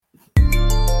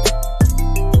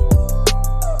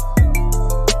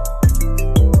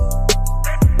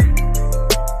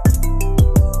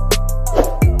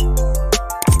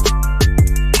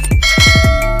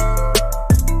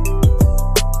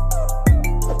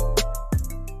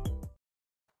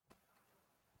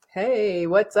Hey,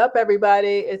 what's up,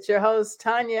 everybody? It's your host,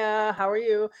 Tanya. How are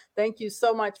you? Thank you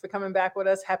so much for coming back with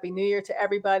us. Happy New Year to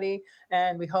everybody.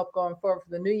 And we hope going forward for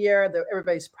the new year that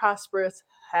everybody's prosperous,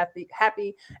 happy,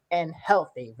 and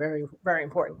healthy. Very, very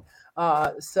important.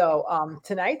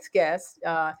 Tonight's guest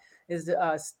he's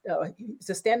a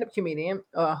stand-up comedian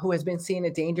who has been seen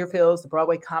at Dangerfields, the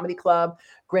Broadway Comedy Club,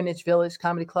 Greenwich Village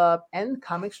Comedy Club, and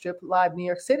Comic Strip Live New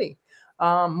York City.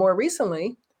 More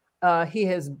recently, he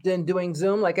has been doing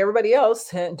Zoom like everybody else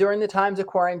during the times of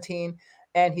quarantine,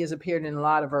 and he has appeared in a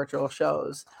lot of virtual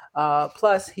shows.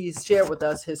 Plus, he's shared with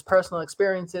us his personal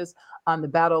experiences on the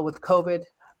battle with COVID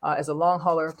as a long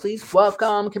hauler. Please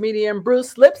welcome comedian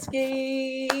Bruce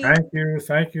Lipsky.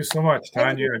 Thank you so much, Thank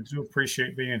Tanya. you. I do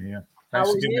appreciate being here. How Thanks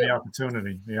are for giving me you? the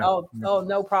opportunity. Yeah, Oh,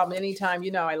 no problem. Anytime. You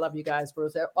know, I love you guys,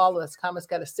 Bruce. All of us comics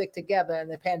got to stick together in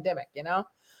the pandemic, you know?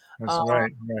 that's Um,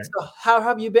 right. so, how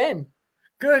have you been?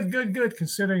 Good.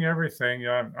 Considering everything,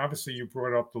 obviously you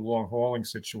brought up the long hauling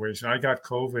situation. I got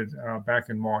COVID back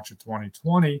in March of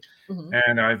 2020, Mhm.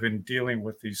 and I've been dealing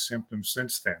with these symptoms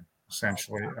since then.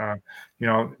 Essentially,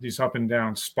 these up and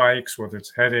down spikes, whether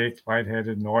it's headache,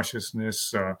 lightheaded,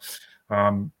 nauseousness,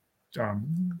 um,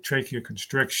 trachea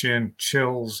constriction,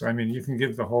 chills. I mean, you can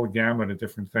give the whole gamut of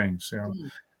different things.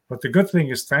 Mm, But the good thing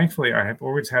is, thankfully, I have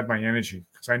always had my energy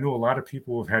because I knew a lot of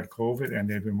people who have had COVID and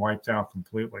they've been wiped out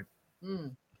completely.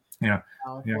 mm. Yeah,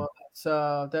 Oh, yeah.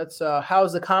 well, that's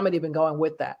how's the comedy been going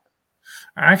with that?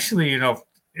 Actually,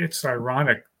 it's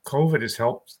ironic. COVID has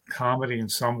helped comedy in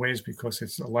some ways because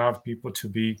it's allowed people to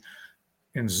be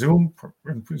in Zoom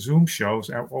shows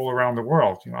all around the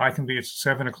world. I can be at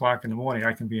 7 o'clock in the morning.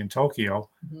 I can be in Tokyo.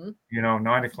 Mhm.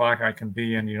 9 o'clock. I can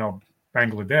be in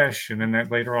Bangladesh, and then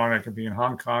later on I can be in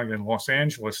Hong Kong and Los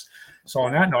Angeles. So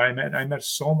on Wow. that note, I met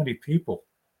so many people.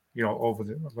 Over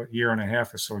the year and a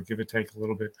half or so, give or take a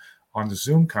little bit on the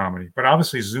Zoom comedy. But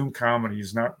obviously, Zoom comedy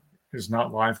is not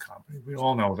live comedy. We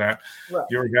all know that. Right.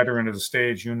 You're a veteran of the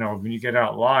stage. When you get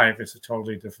out live, it's a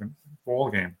totally different ball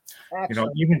game.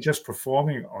 Action. Even just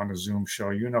performing on a Zoom show,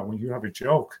 when you have a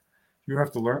joke, you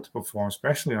have to learn to perform,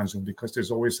 especially on Zoom, because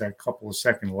there's always that couple of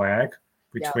second lag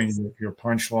between Yes. your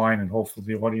punchline and hopefully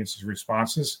the audience's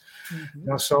responses. Hmm.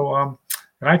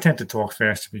 And I tend to talk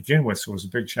fast to begin with, so it was a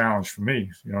big challenge for me,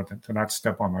 to not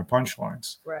step on my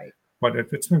punchlines. Right. But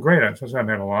it's been great. I've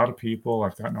met a lot of people.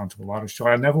 I've gotten onto a lot of shows.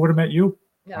 I never would have met you,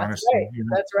 Yeah, that's honestly. right.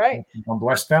 That's right. I'm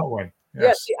blessed that way. Yeah.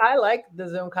 Yes. See, I like the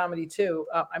Zoom comedy too.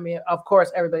 I mean, of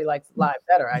course, everybody likes live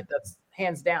better. That's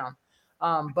hands down.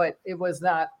 But it was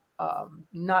not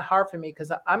hard for me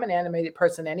because I'm an animated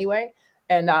person anyway,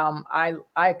 and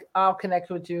I'll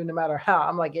connect with you no matter how.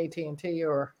 I'm like AT&T,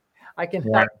 or I can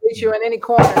Right. reach you in any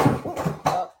corner.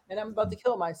 And I'm about to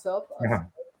kill myself. Yeah.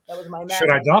 That was my Mac. Should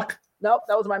I duck? Nope,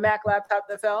 that was my Mac laptop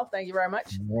that fell. Thank you very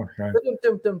much. Okay. Dum,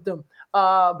 dum, dum, dum.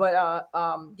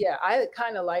 Yeah, I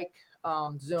kind of like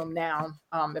Zoom now.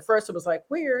 At first, it was like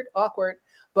weird, awkward,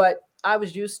 but I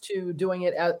was used to doing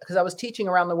it because I was teaching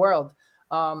around the world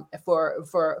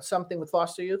for something with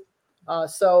foster youth.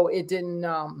 So it didn't.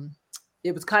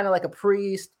 It was kind of like a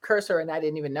precursor, and I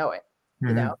didn't even know it.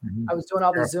 You know, I was doing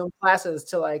all Sure. these Zoom classes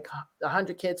to like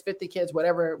 100 kids, 50 kids,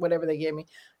 whatever they gave me.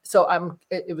 So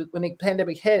it was when the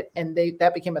pandemic hit and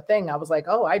that became a thing. I was like,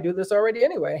 oh, I do this already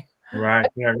anyway. Right.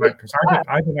 Yeah. Right. Because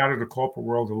I've been out of the corporate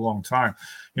world a long time.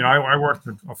 I worked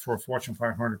for a Fortune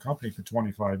 500 company for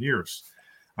 25 years.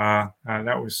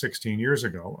 That was 16 years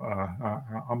ago.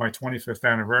 On my 25th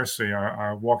anniversary,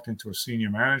 I walked into a senior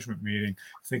management meeting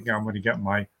thinking I'm going to get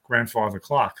my grandfather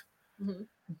clock. Mhm.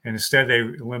 And instead, they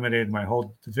eliminated my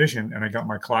whole division, and I got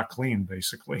my clock clean,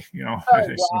 basically. Oh,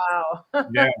 So, wow.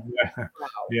 yeah, yeah, Wow.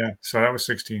 yeah. So that was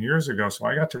 16 years ago. So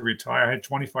I got to retire. I had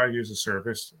 25 years of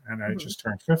service, and I Mhm. just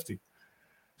turned 50. Oh,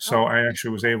 So I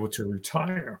actually was able to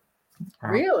retire. Uh,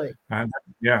 really? and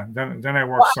yeah, then I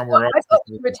Well, worked somewhere I thought else.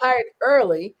 you retired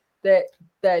early,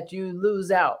 that you lose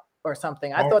out or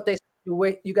something. I Oh, thought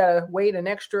you gotta wait an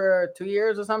extra 2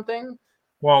 years or something.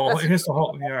 well, That's here's the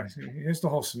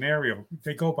whole scenario.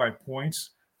 They go by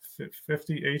points.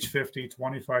 50, age 50,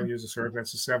 25 years of service.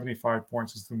 That's the 75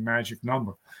 points is the magic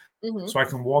number. Mhm. So I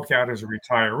can walk out as a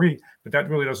retiree, but that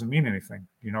really doesn't mean anything,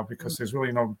 Mm. because there's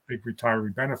really no big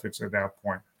retiree benefits at that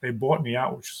point. They bought me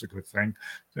out, which is a good thing.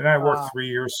 Then I worked Wow. 3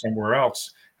 years somewhere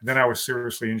else. And then I was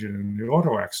seriously injured in the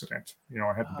auto accident.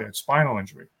 I had a bad spinal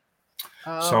injury.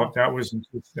 So Oh. that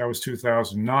was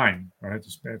 2009. I had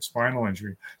this bad spinal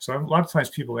injury. So a lot of times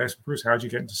people ask, Bruce, how'd you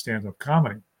get into stand-up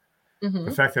comedy? The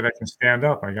Mhm. fact that I can stand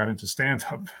up, I got into stand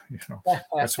up.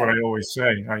 That's what I always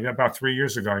say. About 3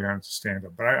 years ago, I got into stand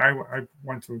up, but I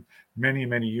went through many,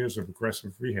 many years of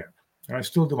aggressive rehab. And I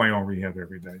still do my own rehab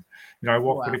every day. I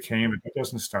walk with Wow. a cane, but that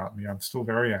doesn't stop me. I'm still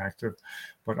very active,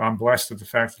 but I'm blessed with the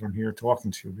fact that I'm here talking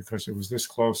to you because it was this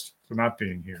close to not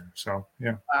being here. So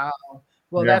yeah, Wow.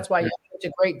 Well, yeah, that's why you have such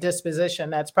a great disposition.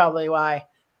 That's probably why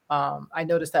I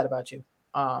noticed that about you.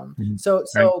 mhm. And So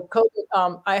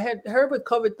COVID, I had heard with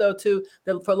COVID though too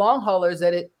that for long haulers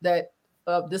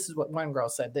this is what one girl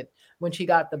said that when she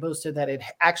got the booster that it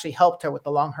actually helped her with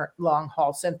the long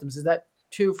haul symptoms. Is that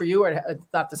true for you, or it's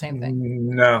not the same thing?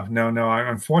 no, no, no.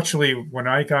 Unfortunately, when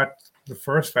I got the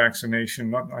first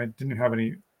vaccination, I didn't have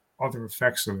any other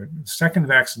effects of it. The second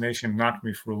vaccination knocked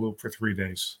me for a loop for 3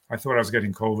 days. I thought I was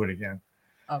getting COVID again.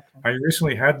 Okay. I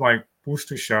recently had my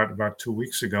booster shot about 2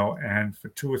 weeks ago, and for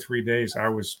 2 or 3 days, I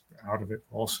was out of it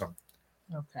also.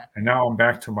 Okay. And now I'm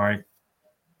back to my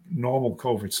normal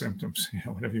COVID symptoms,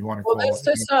 whatever you want to Well, call it.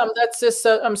 that's just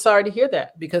I'm sorry to hear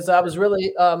that because I was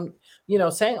really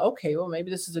saying, okay, well maybe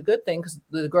this is a good thing because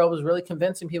the girl was really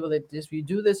convincing people that if you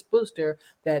do this booster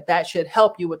that should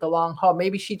help you with the long haul.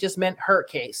 Maybe she just meant her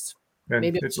case. And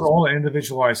Maybe it it's was just all an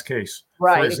individualized case. For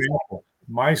right. Exactly. example,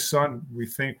 my son, we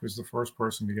think, was the first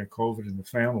person to get COVID in the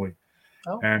family,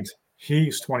 Oh, and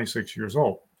he's 26 years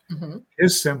old. hmm.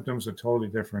 His symptoms are totally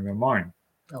different than mine.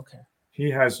 Okay. He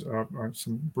has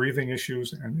some breathing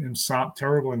issues and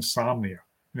terrible insomnia.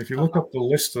 And if you look Uh-huh. up the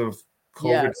list of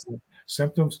COVID Yes,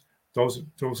 symptoms, those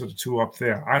are the two up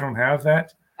there. I don't have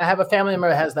that. I have a family member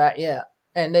that has that. Yeah,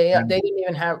 and And they didn't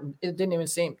even have it. Didn't even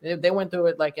seem they went through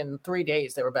it like in 3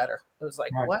 days. They were better. It was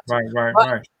like right, what? right, right, But,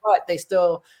 right, but they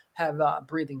still have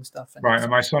breathing stuff in it. right. So,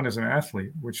 And my son is an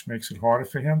athlete, which makes it harder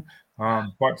for him.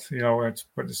 But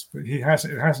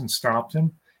it hasn't stopped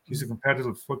him. He's a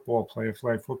competitive football player,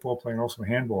 flag football player, and also a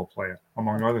handball player,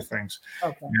 among other things.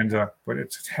 okay. And but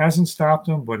it hasn't stopped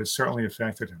him, but it certainly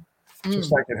affected him.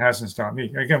 Just Mm. like it hasn't stopped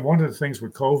me. Again, one of the things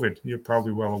with COVID, you're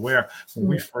probably well aware, when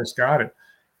we first got it,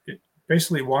 it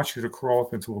basically wants you to crawl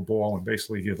up into a ball and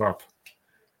basically give up.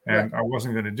 Right. And I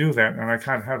wasn't going to do that. And I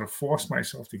kind of had to force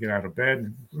myself to get out of bed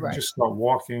and Right. just start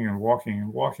walking and walking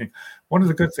and walking. One of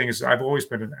the good things is I've always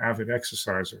been an avid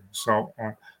exerciser. So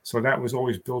that was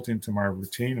always built into my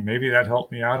routine. And maybe that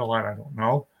helped me out a lot. I don't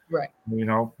know. Right. And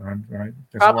there's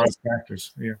a Probably lot of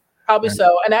factors. Yeah. Probably And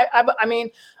so. And I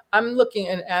mean, I'm looking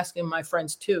and asking my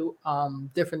friends too,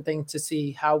 different things to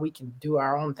see how we can do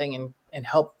our own thing and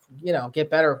help, get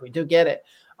better if we do get it.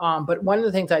 But one of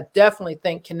the things I definitely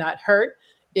think cannot hurt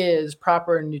is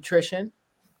proper nutrition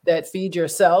that feeds your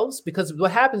cells. Because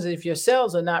what happens if your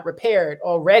cells are not repaired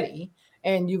already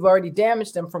and you've already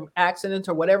damaged them from accidents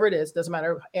or whatever it is, doesn't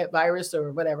matter, virus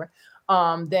or whatever,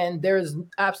 then there's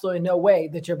absolutely no way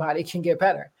that your body can get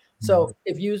better. So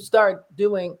if you start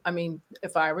doing, I mean,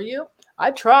 if I were you,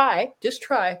 I'd just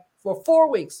try for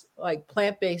 4 weeks, like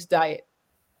plant-based diet.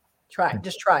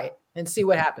 Just try it and see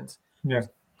what happens. yeah.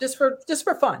 Just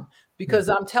for fun, because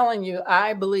I'm telling you,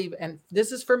 I believe, and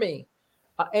this is for me,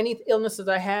 any illnesses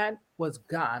I had was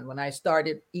gone when I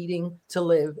started eating to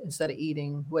live instead of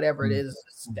eating whatever it is.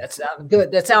 That sounds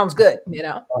good. That sounds good.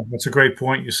 That's a great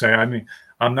point you say. I mean,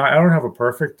 I don't have a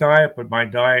perfect diet, but my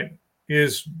diet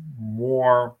is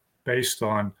more based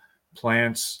on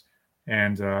plants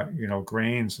and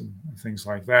grains and things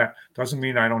like that. Doesn't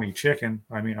mean I don't eat chicken.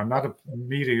 I mean, I'm not a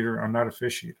meat eater. I'm not a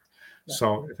fish eater.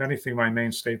 So if anything, my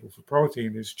main staple for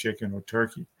protein is chicken or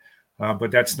turkey.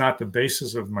 But that's not the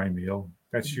basis of my meal.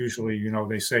 That's usually,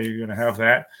 they say you're going to have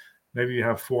that. Maybe you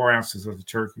have 4 ounces of the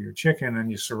turkey or chicken, and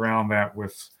you surround that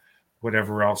with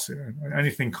whatever else,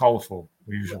 anything colorful.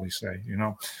 We usually say,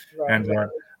 Right. And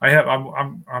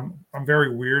I'm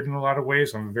very weird in a lot of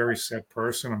ways. I'm a very set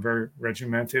person. I'm very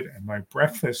regimented, and my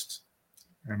breakfast,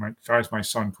 and it drives my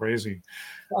son crazy.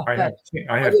 I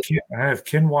have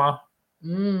quinoa,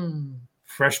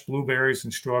 fresh blueberries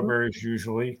and strawberries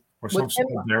usually, or some sort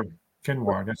of berry.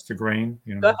 Quinoa, that's the grain,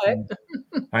 Go ahead.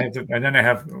 And then I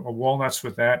have walnuts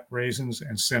with that, raisins,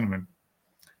 and cinnamon.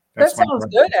 That sounds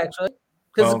good, actually,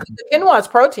 because the quinoa is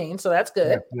protein, so that's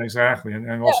good. Yeah, exactly,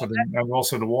 and also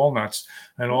the walnuts,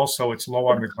 and also it's low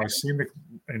on the glycemic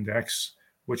index,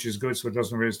 which is good, so it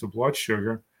doesn't raise the blood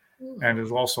sugar, and it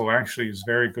also actually is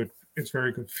very good. It's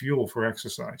very good fuel for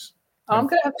exercise. I'm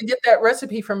gonna have to get that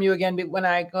recipe from you again when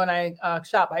I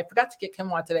shop. I forgot to get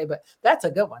quinoa today, but that's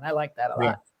a good one. I like that a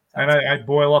lot. And I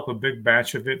boil up a big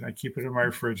batch of it, and I keep it in my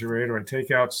refrigerator. I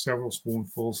take out several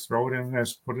spoonfuls, throw it in there,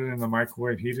 put it in the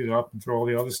microwave, heat it up, and throw all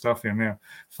the other stuff in there.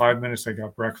 5 minutes, I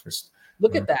got breakfast.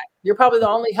 Look at that. You're probably the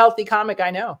only healthy comic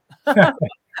I know.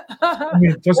 I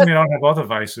mean, it doesn't mean I don't have other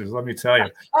vices. Let me tell you.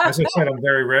 As I said, I'm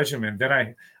very regimented.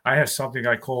 Then I have something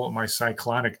I call my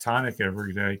cyclonic tonic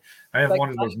every day. I have Like, one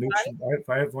of those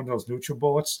I have one of those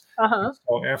NutriBullets. uh-huh.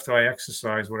 So after I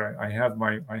exercise, I have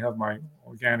my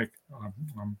organic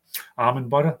almond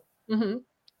butter, Hmm.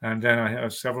 and then I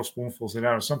have several spoonfuls of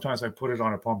that. Or sometimes I put it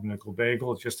on a pumpernickel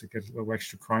bagel just to get a little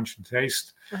extra crunch and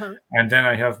taste. Uh-huh. And then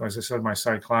I have, as I said, my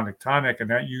cyclonic tonic, and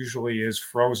that usually is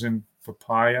frozen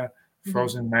papaya, Hmm.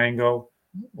 frozen mango,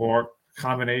 or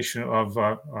combination of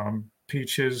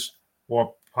peaches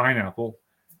or pineapple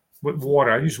with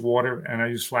water. I use water and I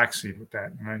use flaxseed with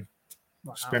that, and I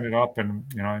Wow. spin it up, and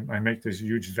I make this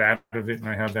huge vat of it, and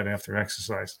I have that after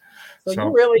exercise. So you're So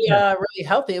really, yeah, really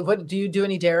healthy. What do you do?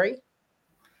 Any dairy?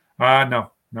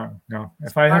 no, no, no.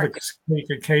 If I have Smart.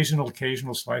 a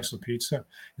occasional slice of pizza,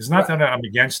 it's not Right. that I'm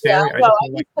against Yeah. dairy. I No, just I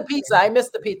don't like. miss the pizza. I miss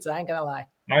the pizza. I ain't gonna lie.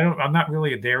 I'm not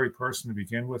really a dairy person to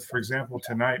begin with. For example,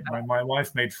 tonight my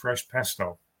wife made fresh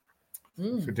pesto for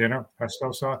Mm. dinner,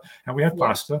 pesto sauce, and we had Yeah.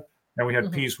 pasta and we had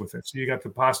Hmm. peas with it. So you got the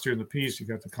pasta and the peas, you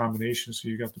got the combination, so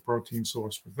you got the protein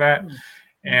source with that. Hmm.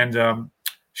 And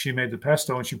she made the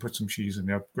pesto and she put some cheese in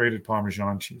there, grated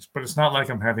Parmesan cheese. But it's not like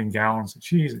I'm having gallons of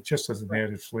cheese. It just has an Right.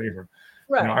 added flavor.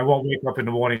 Right. I won't wake up in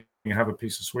the morning and have a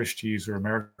piece of Swiss cheese or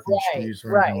American Right. cheese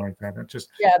or anything Right. like that. It just,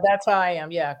 Yeah, that's how I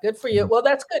am. Yeah, good for you. Well,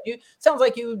 that's good. You sounds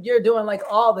like you're doing like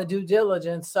all the due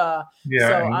diligence. yeah,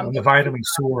 So I'm and the gonna.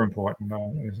 vitamins too are important.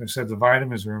 As I said, the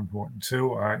vitamins are important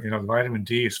too. The vitamin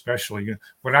D, especially.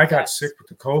 When I got sick Yes. with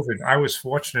the COVID, I was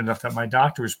fortunate enough that my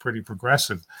doctor is pretty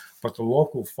progressive, but the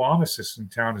local pharmacist in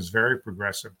town is very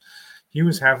progressive. He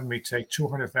was having me take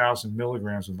 200,000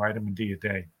 milligrams of vitamin D a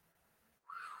day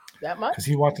That because much?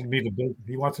 he wanted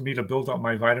me to build up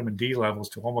my vitamin D levels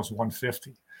to almost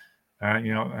 150.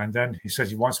 And then he says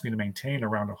he wants me to maintain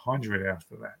around 100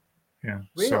 after that. Yeah.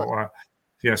 Really? So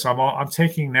yes, I'm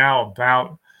taking now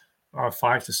about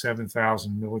 5 to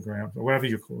 7,000 milligrams, or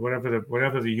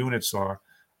whatever the units are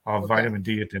of Okay. vitamin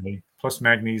D a day, plus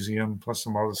magnesium, plus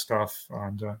some other stuff.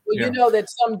 And Well, you yeah, know that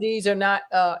some D's are not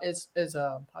as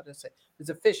how to say as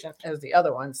efficient as the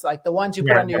other ones. Like the ones you put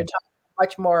yeah, under your tongue are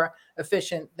much more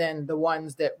efficient than the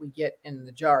ones that we get in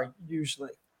the jar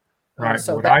usually. right.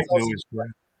 So What I that's do also is,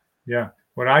 yeah,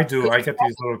 what I do, because I get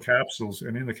these little capsules,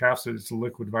 and in the capsule it's the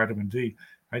liquid vitamin D.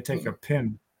 I take a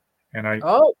pin and I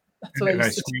oh, that's and, what I and I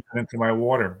used to squeeze it into my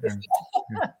water, do. and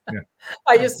yeah, yeah.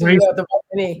 I used to do Crazy, that with the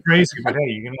vitamin E. crazy, but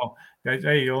hey,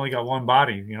 hey, you only got one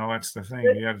body. That's the thing.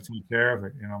 You got to take care of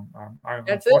it. I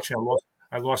That's it. unfortunately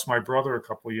I lost my brother a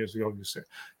couple of years ago.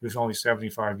 He was only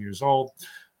 75 years old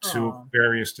to Oh.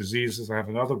 various diseases. I have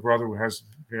another brother who has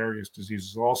various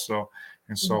diseases also,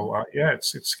 and so yeah,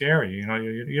 it's scary.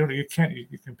 You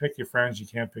can pick your friends, you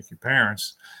can't pick your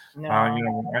parents. No. I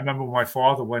remember when my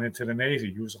father went into the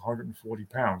Navy. He was 140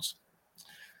 pounds.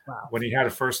 Wow. When he had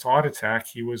a first heart attack,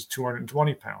 he was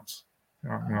 220 pounds.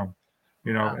 Wow.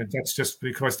 Wow. And that's just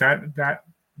because that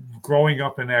growing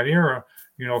up in that era,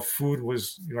 food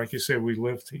was like you said, we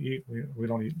live to eat, we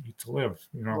don't eat to live,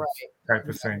 Right. type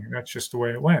of thing. And that's just the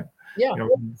way it went. Yeah.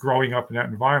 Growing up in that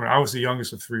environment, I was the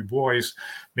youngest of three boys.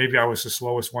 Maybe I was the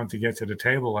slowest one to get to the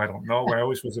table. I don't know, but I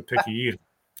always was a picky eater.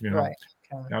 You know, Right.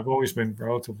 Okay. I've always been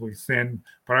relatively thin,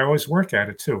 but I always work at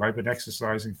it too. I've been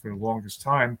exercising for the longest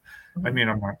time. I Mhm. mean,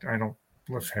 I don't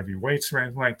lift heavy weights or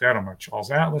anything like that. I'm not Charles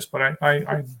Atlas, but as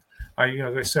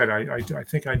I said, I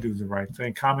think I do the right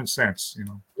thing. Common sense.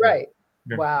 Yeah, Right.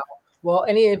 yeah. Wow. Well,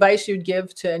 any advice you'd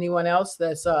give to anyone else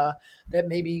that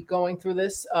may be going through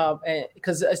this?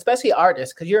 Because especially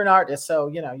artists, because you're an artist, so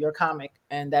you're a comic,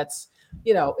 and that's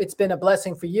it's been a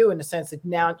blessing for you in the sense that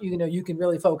now you can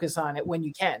really focus on it when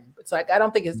you can. It's like I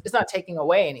don't think it's not taking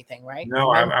away anything, right?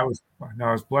 No, I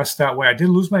was blessed that way. I did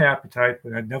lose my appetite,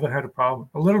 but I never had a problem.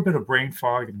 A little bit of brain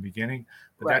fog in the beginning,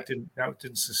 but Right. that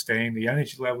didn't sustain. The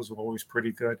energy levels were always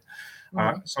pretty good.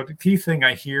 Mhm. So the key thing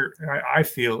I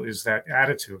feel is that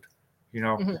attitude. You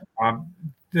know, Mhm.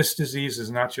 this disease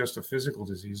is not just a physical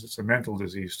disease; it's a mental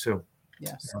disease too.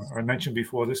 Yes. I mentioned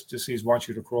before, this disease wants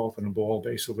you to crawl up in a ball,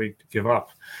 basically to give up.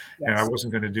 And I Yes.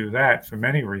 wasn't going to do that for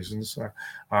many reasons.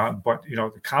 But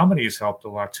the comedy has helped a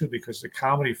lot too, because the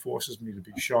comedy forces me to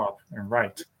be sharp and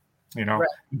right, Right.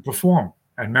 and perform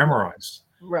and memorize.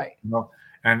 Right.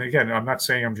 And again, I'm not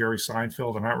saying I'm Jerry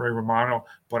Seinfeld, I'm not Ray Romano,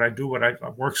 but I do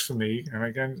what works for me. And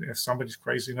again, if somebody's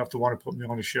crazy enough to want to put me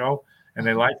on a show and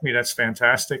they like me, that's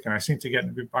fantastic. And I seem to get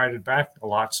invited back a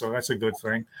lot, so that's a good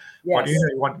thing. But Yes.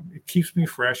 it keeps me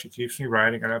fresh, it keeps me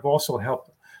writing, and I've also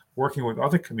helped working with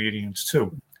other comedians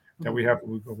too. That we have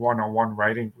one-on-one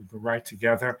writing, we can write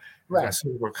together. Right. That's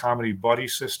sort of a comedy buddy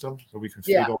system, so we can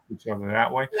Yeah. feed off each other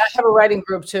that way. I have a writing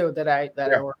group too that I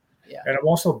Yeah. work. Yeah. And I'm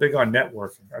also big on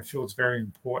networking. I feel it's very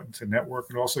important to network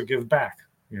and also give back,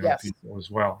 people as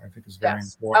well. I think it's very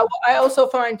important. I also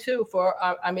find too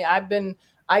I mean,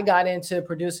 I got into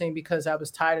producing because I was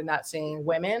tired of not seeing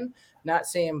women, not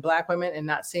seeing Black women, and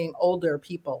not seeing older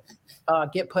people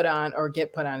get put on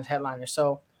as headliners.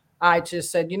 So I just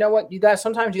said, you know what, you guys,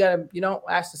 sometimes you don't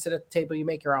ask to sit at the table, you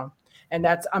make your own. And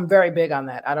I'm very big on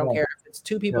that. I don't care if it's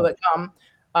two people that come.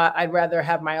 I'd rather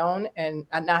have my own and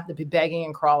not have to be begging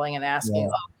and crawling and asking,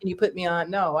 oh, can you put me on?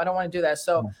 No, I don't want to do that.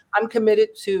 So I'm committed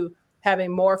to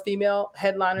having more female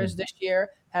headliners this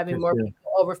year, having more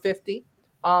people over 50,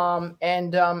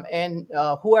 and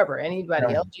whoever, anybody,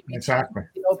 LGBT, exactly.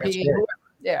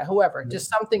 whoever, whoever, just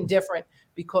something different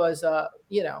because, I'm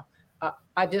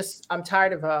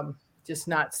tired of just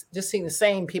seeing the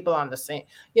same people on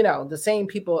the same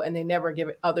people, and they never give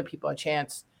other people a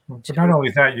chance. But not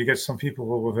only that, you get some people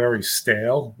who are very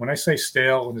stale. When I say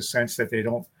stale, in the sense that they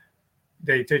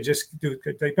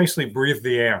basically breathe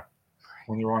the air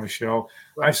when you're on a show.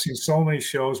 Right. I've seen so many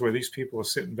shows where these people are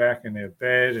sitting back in their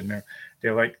bed and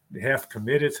they're like half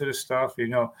committed to the stuff.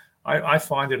 I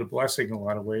find it a blessing in a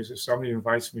lot of ways if somebody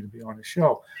invites me to be on a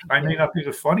show. I may not be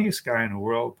the funniest guy in the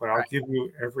world, but I'll give you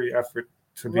every effort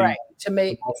to be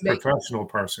the most professional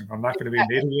person. I'm not going to be an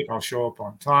idiot. I'll show up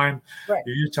on time. Right.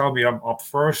 You tell me I'm up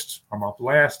first, I'm up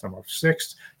last, I'm up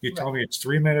sixth. You tell me it's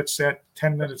 3-minute set,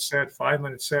 10-minute set,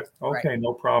 5-minute set. Okay,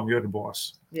 no problem. You're the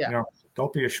boss. Yeah.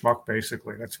 Don't be a schmuck,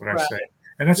 basically. That's what I say.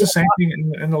 And that's the same thing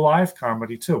in the live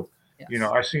comedy, too. Yes.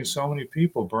 I've seen so many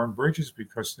people burn bridges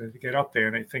because they get up there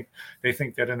and they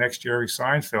think they're the next Jerry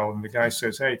Seinfeld. And the guy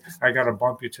says, hey, I got to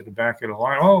bump you to the back of the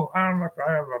line. Oh, I have a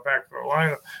back of the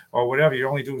line or whatever. You're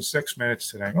only doing 6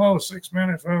 minutes today. Oh, 6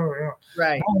 minutes. Oh, yeah.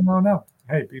 Right. No.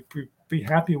 Hey, be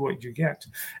happy what you get.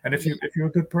 And if you're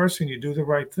a good person, you do the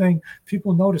right thing,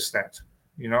 people notice that,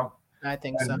 I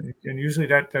think so. And usually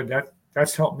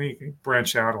that's helped me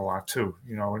branch out a lot too,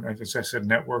 and as I said,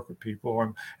 network with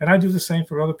people, and I do the same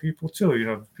for other people too.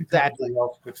 Exactly.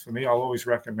 Else good for me, I'll always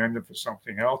recommend them for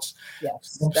something else.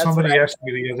 Yes. Somebody asked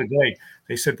me the other day.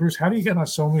 They said, Bruce, how do you get on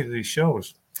so many of these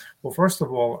shows? Well, first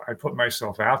of all, I put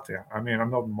myself out there. I mean,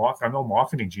 I'm no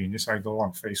marketing genius. I go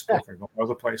on Facebook, I go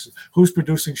other places. Who's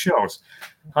producing shows?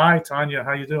 Hi, Tanya,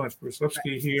 how you doing? It's Bruce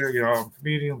Lipsky here. I'm a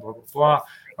comedian. Blah blah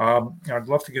blah. I'd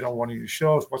love to get on one of your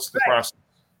shows. What's the process?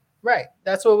 Right.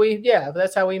 That's what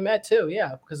that's how we met too.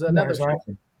 Yeah. Because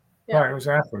exactly. Right.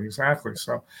 Exactly.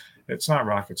 So it's not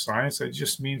rocket science. It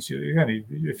just means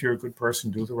if you're a good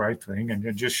person, do the right thing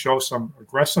and just show some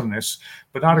aggressiveness,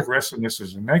 but not aggressiveness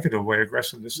as a negative way,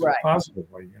 aggressiveness in a positive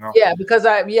way, Yeah. Because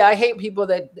I hate people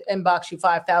that inbox you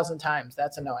 5,000 times.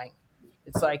 That's annoying.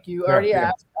 It's like you already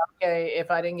asked. Okay. If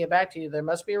I didn't get back to you, there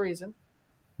must be a reason.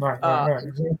 Right,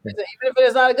 exactly. Even if it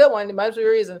is not a good one, it must be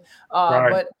a reason.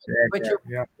 But you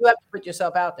have to put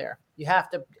yourself out there. You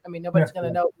have to. I mean, nobody's going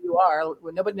to know who you are.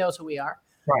 Nobody knows who we are.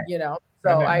 Right.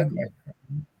 So and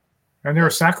there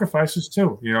are sacrifices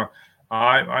too.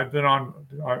 I've been on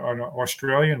an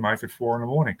Australian mic at 4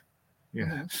 a.m.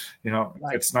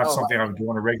 It's not something I would do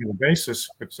on a regular basis.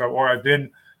 Or I've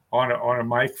been on a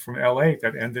mic from LA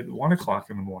that ended at 1 o'clock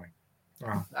in the morning.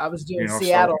 I was doing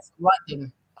Seattle,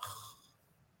 London.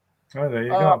 Oh, there you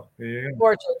go.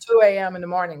 2 a.m. in the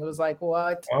morning. It was like,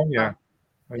 what? Oh, yeah.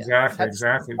 Exactly.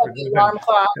 Put the alarm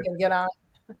clock and get on.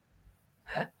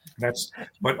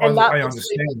 But I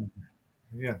understand.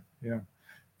 Yeah.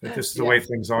 That this is the way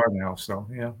things are now. So,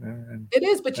 And it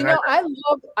is. But,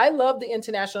 I love the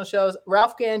international shows.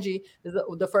 Ralph Ganji is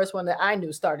the first one that I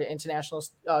knew started international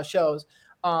shows.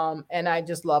 And I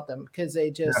just love them because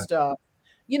they just...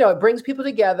 it brings people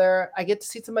together. I get to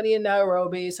see somebody in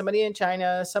Nairobi, somebody in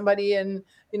China, somebody in,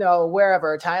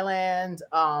 wherever, Thailand.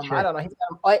 I don't know. He's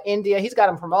got India. He's got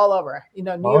them from all over, New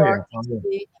York.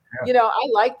 Yeah. I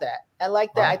like that.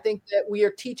 I think that we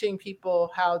are teaching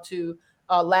people how to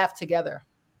laugh together.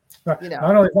 Not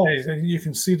only that, you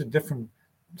can see the different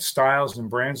styles and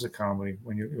brands of comedy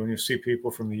when you see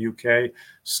people from the UK,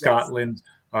 Scotland,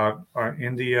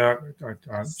 India,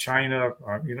 China,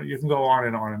 you can go on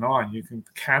and on and on. You can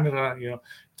Canada, it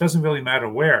doesn't really matter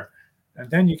where. And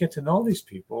then you get to know these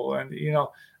people, and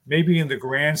maybe in the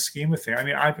grand scheme of things.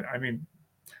 I mean,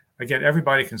 again,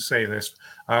 everybody can say this.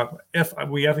 If I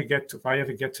ever get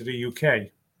to the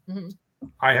UK,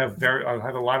 I have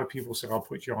a lot of people say I'll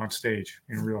put you on stage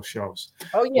in real shows.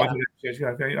 Oh yeah,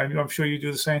 I'm sure you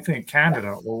do the same thing.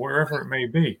 Canada or wherever it may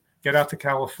be. Get out to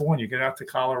California, get out to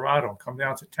Colorado, come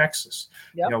down to Texas.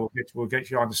 Yep. We'll get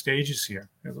you on the stages here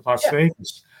in Las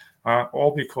Vegas,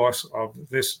 all because of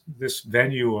this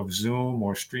venue of Zoom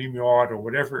or StreamYard or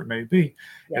whatever it may be.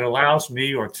 It allows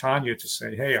me or Tanya to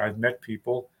say, hey, I've met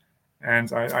people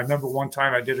And I remember one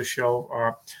time I did a show,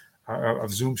 a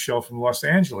Zoom show from Los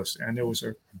Angeles, and there was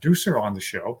a producer on the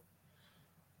show,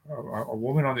 a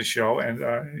woman on the show. And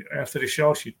after the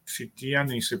show, she DM'd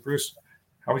me and said, Bruce,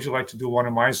 how would you like to do one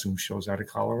of my Zoom shows out of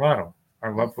Colorado? I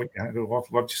love what you do, love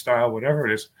your style, whatever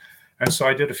it is. And so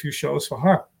I did a few shows for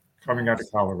her coming out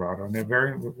of Colorado, and they're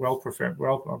very well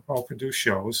produced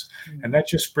shows. And that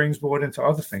just springboard into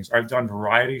other things. I've done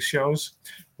variety shows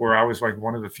where I was like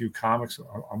one of the few comics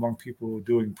among people who were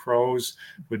doing prose,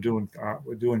 we're doing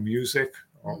music,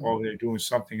 or they're doing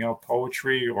something else,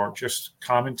 poetry or just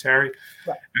commentary.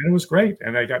 Right. And it was great.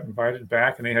 And I got invited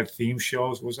back, and they had theme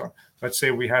shows. Let's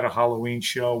say we had a Halloween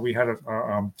show, we had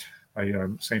a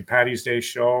St. Patty's Day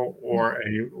show, or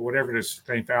a whatever it is,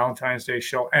 St. Valentine's Day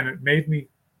show, and it made me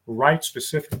write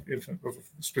specific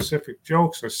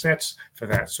jokes or sets for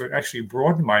that. So it actually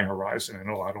broadened my horizon in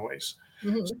a lot of ways.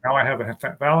 Mm-hmm. So now I have a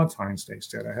Valentine's Day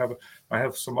set. I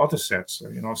have some other sets,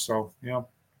 So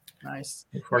nice.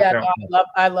 Yeah,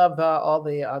 I love all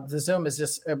the Zoom is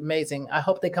just amazing. I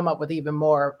hope they come up with even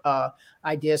more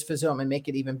ideas for Zoom and make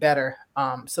it even better.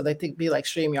 So they think be like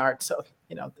StreamYard. So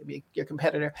be your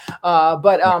competitor.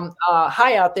 But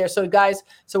hi out there. So guys,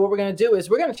 so what we're gonna do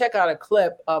is we're gonna check out a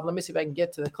clip of. Let me see if I can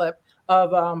get to the clip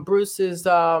of Bruce's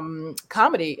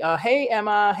comedy. Hey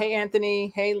Emma. Hey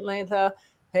Anthony. Hey Lanta.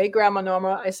 Hey Grandma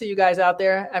Norma. I see you guys out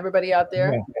there. Everybody out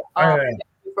there. Yeah. Thank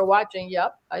you for watching.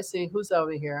 Yep, I see who's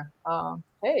over here.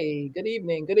 Hey, good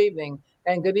evening,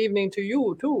 and good evening to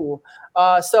you too.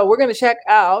 So we're gonna check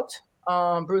out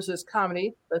Bruce's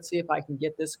comedy. Let's see if I can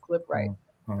get this clip right.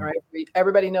 All right.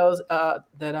 Everybody knows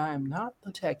that I am not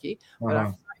the techie, but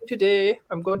I'm trying today.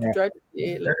 I'm going to try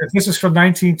today. This is from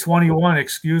 1921.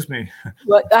 Excuse me.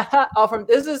 But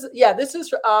this is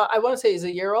I want to say is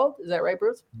a year old. Is that right,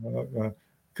 Bruce?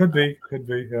 Could be.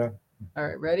 Yeah. All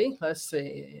right, ready? Let's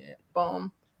see.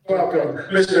 Boom. Welcome,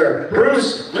 Mr.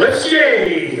 Bruce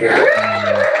Lipsky.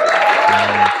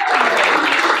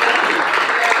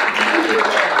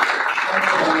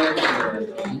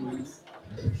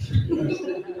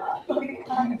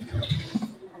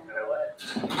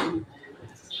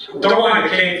 Don't mind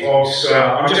the cane, folks.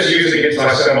 I'm just using it until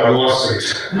I send my lawsuit.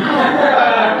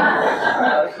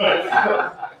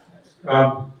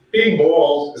 Being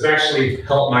bald has actually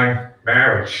helped my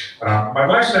marriage. My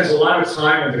wife spends a lot of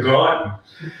time in the garden,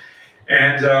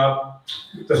 and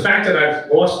the fact that I've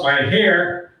lost my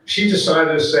hair, she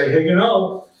decided to say, hey,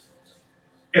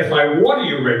 if I water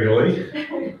you regularly,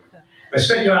 I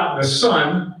set you out in the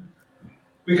sun,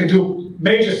 we can do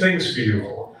major things for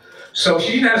you. So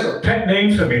she has a pet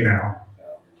name for me now.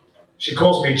 She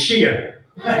calls me Chia.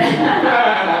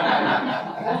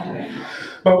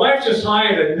 My wife just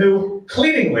hired a new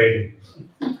cleaning lady.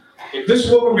 This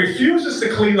woman refuses to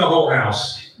clean the whole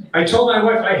house. I told my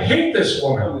wife, I hate this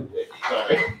woman.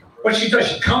 What she does,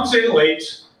 she comes in late,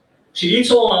 she eats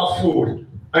all our food.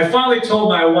 I finally told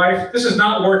my wife, this is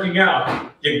not working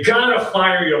out. You gotta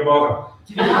fire your mother.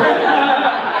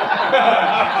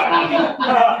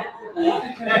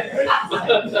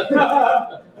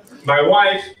 My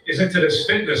wife is into this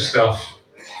fitness stuff,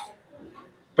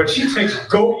 but she takes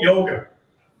goat yoga.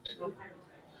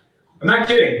 I'm not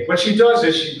kidding. What she does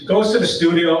is she goes to the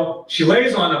studio, she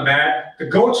lays on the mat, the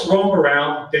goats roam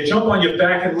around, they jump on your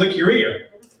back and lick your ear.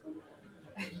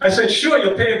 I said, sure,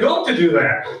 you'll pay a goat to do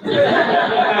that.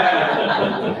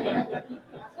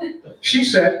 She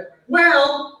said,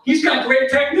 well, he's got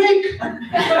great technique and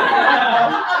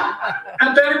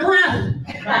better breath.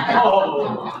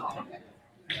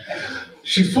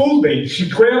 She fooled me. She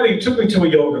gladly took me to a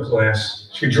yoga class.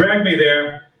 She dragged me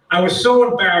there. I was so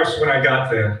embarrassed when I got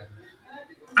there.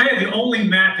 I had the only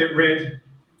mat that read,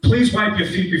 please wipe your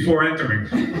feet before entering.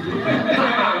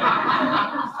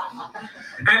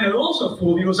 And it also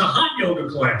fooled me. It was a hot yoga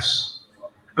class.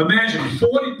 Imagine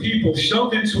 40 people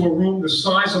shoved into a room the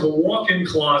size of a walk-in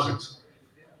closet.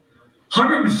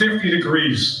 150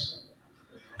 degrees.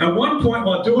 At one point,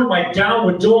 while doing my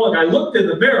downward dog, I looked in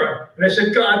the mirror and I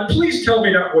said, God, please tell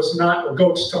me that was not a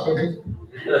goat's tongue.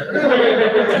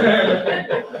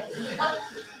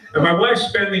 And my wife's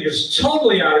spending is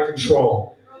totally out of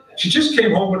control. She just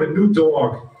came home with a new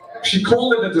dog. She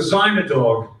called it a designer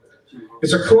dog.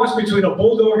 It's a cross between a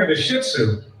bulldog and a Shih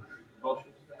Tzu.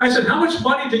 I said, how much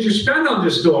money did you spend on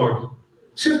this dog?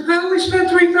 She said, I only spent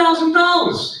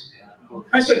 $3,000.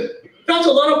 I said, that's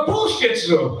a lot of bullshit,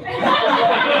 Sue.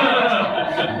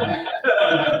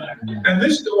 And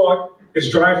this dog is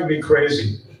driving me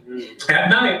crazy. At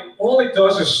night, all it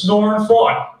does is snore and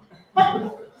fart.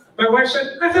 My wife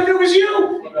said, I thought that was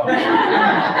you.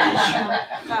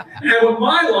 And with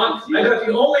my luck, I got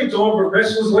the only dog with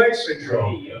restless leg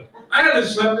syndrome. I haven't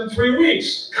slept in 3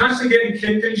 weeks, constantly getting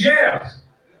kicked and jabbed.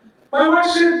 My wife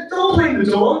said, don't blame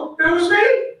the dog, that was me.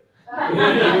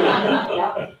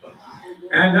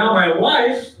 And now my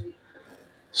wife,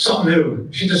 something new.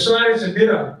 She decided to knit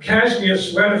a cashmere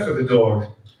sweater for the dog.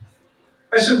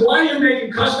 I said, why are you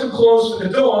making custom clothes for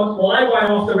the dog while I buy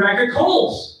off the rack at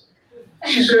Kohl's?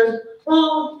 She said,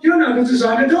 well, you're not a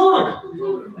designer dog.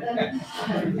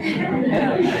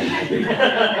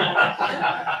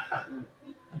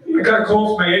 I got a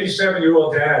call from my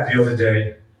 87-year-old dad the other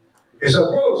day. He said,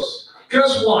 Bruce,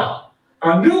 guess what?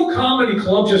 A new comedy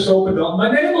club just opened up in my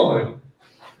neighborhood.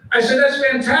 I said, that's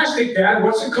fantastic, Dad.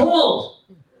 What's it called?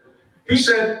 He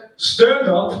said, Stand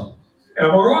Up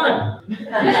MRI.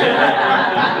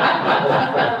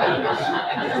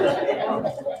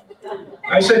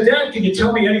 I said, Dad, can you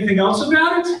tell me anything else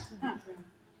about it?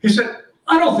 He said,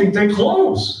 I don't think they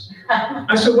close.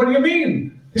 I said, what do you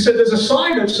mean? He said, there's a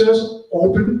sign that says,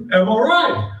 Open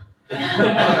MRI.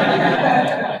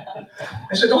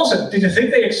 I said, also, did you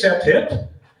think they accept hip?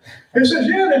 He says,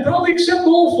 yeah, they probably accept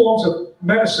all forms of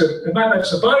medicine, and not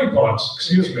medicine, body parts,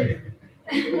 excuse me.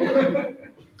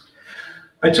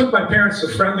 I took my parents to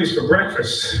Friendly's for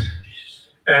breakfast,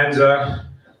 and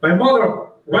my mother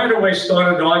right away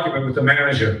started an argument with the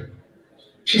manager.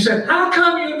 She said, how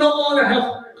come you no longer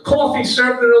have coffee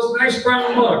served in those nice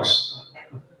brown mugs?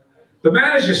 The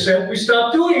manager said, we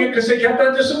stopped doing it because they kept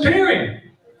on disappearing.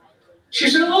 She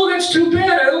said, oh, that's too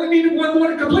bad. I only needed one more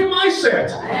to complete my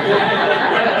set.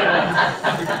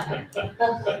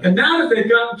 And now that they've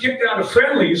gotten kicked out of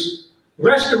Friendly's,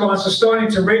 restaurants are starting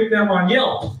to rate them on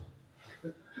Yelp.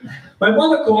 My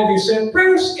mother called me and said,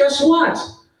 Bruce, guess what?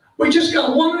 We just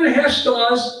got 1.5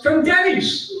 stars from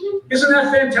Denny's. Isn't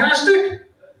that fantastic?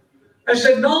 I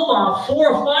said, no, Mom,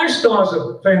 4 or 5 stars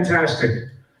are fantastic.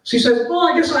 She said, well,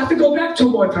 I guess I'll have to go back 2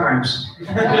 more times.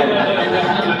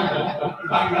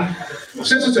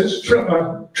 Since it's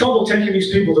trouble taking these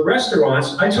people to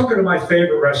restaurants, I took her to my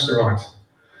favorite restaurant.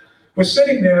 We're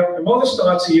sitting there, my mother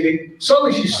starts eating.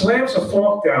 Suddenly she slams a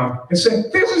fork down and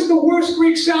said, this is the worst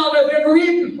Greek salad I've ever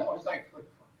eaten.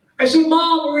 I said,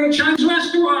 Mom, we're in a Chinese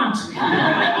restaurant.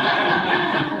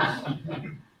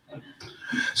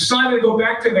 Decided to go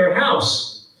back to their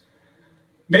house.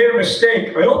 Made a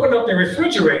mistake. I opened up the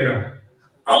refrigerator.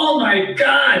 Oh my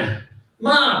God.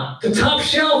 Mom, the top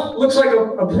shelf looks like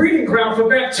a breeding ground for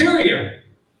bacteria.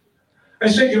 I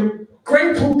said, your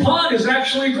Grey Poupon is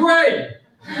actually gray.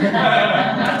 And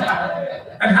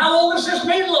how old is this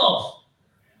meatloaf?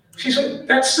 She said,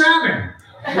 that's salmon.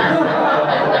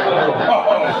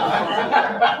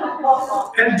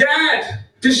 And Dad,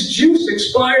 this juice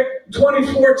expired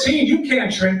 2014. You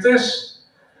can't drink this.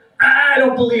 I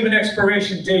don't believe in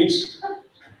expiration dates.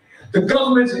 The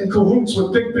government's in cahoots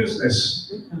with big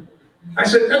business. I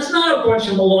said, that's not a bunch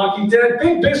of malarkey, Dad.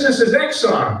 Big business is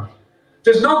Exxon.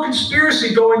 There's no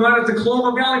conspiracy going on at the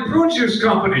Clover Valley Prune Juice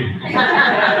Company.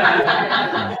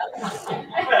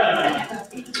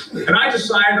 And I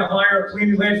decided to hire a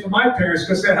cleaning lady for my parents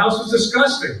because their house was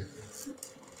disgusting.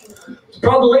 The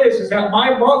problem is that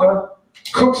my mother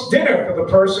cooks dinner for the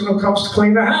person who comes to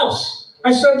clean the house.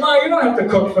 I said, Ma, you don't have to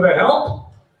cook for the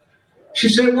help. She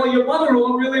said, well, your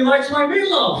mother-in-law really likes my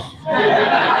meatloaf.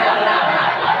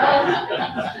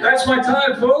 That's my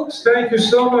time, folks. Thank you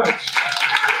so much.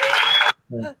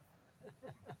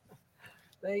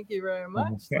 Thank you very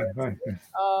much. Wait, I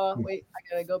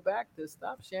gotta go back to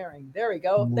stop sharing. There we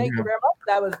go. Thank you very much.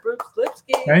 That was Bruce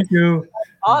Lipsky. Thank you.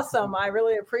 Awesome. I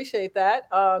really appreciate that.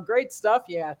 Great stuff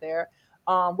you had there.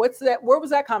 What's that? Where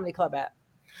was that comedy club at?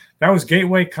 That was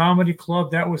Gateway Comedy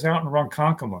Club. That was out in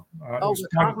Ronkonkoma.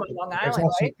 Ronkonkoma, Long Island,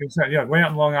 right? Yeah, way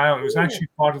out in Long Island. It was actually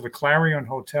part of the Clarion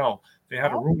Hotel. They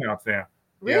had a room out there.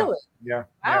 Really? Yeah.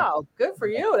 Wow, good for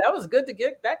you. That was good to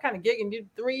get that kind of gig in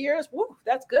 3 years. Woo,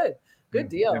 that's good. Good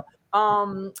deal. Yeah.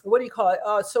 What do you call it?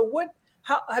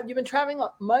 How have you been traveling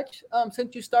much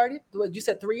since you started? You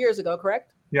said 3 years ago,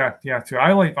 correct? Yeah. Too.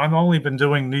 I've only been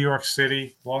doing New York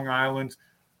City, Long Island,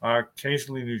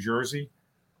 occasionally New Jersey.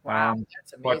 Wow,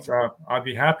 that's amazing. But I'd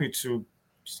be happy to.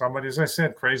 Somebody, as I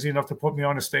said, crazy enough to put me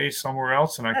on a stage somewhere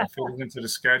else, and I can fit it into the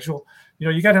schedule. You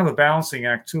know, you got to have a balancing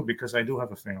act too, because I do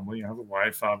have a family. I have a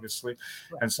wife, obviously,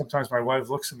 right. And sometimes my wife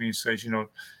looks at me and says, "You know,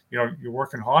 you're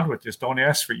working hard with this. Don't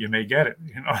ask for it. You may get it."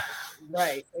 You know.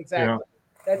 Right. Exactly. You know?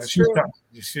 That's true.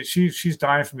 She's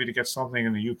dying for me to get something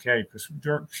in the UK because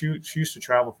she used to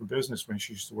travel for business when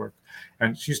she used to work,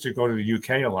 and she used to go to the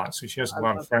UK a lot. So she has a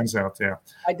lot of friends out there.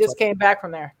 I just came back from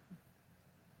there.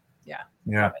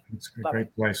 Yeah, it's a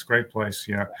great place. Great place.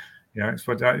 Yeah. Yeah,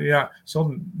 but yeah,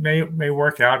 so may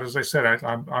work out. As I said,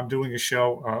 I'm doing a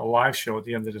show, a live show at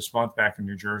the end of this month back in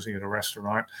New Jersey at a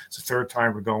restaurant. It's the third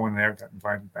time we're going there. Got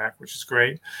invited back, which is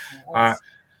great.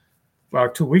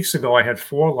 About 2 weeks ago, I had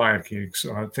 4 live gigs.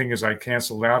 Thing is, I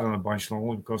canceled out on a bunch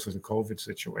only because of the COVID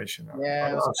situation.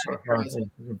 The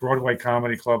Broadway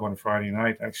Comedy Club on a Friday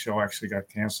night, that show actually got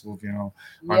canceled, And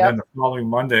then the following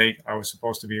Monday, I was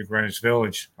supposed to be at Greenwich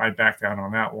Village. I backed out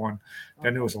on that one.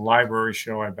 Then there was a library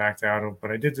show I backed out of,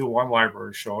 but I did do one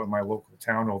library show in my local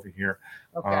town over here.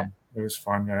 Okay. It was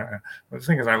fun. But the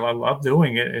thing is, I love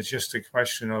doing it. It's just a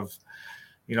question of,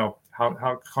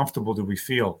 how comfortable do we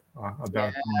feel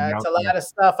about? Yeah, it's a lot of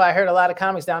stuff. I heard a lot of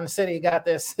comics down in the city got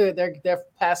this. They're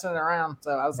passing it around.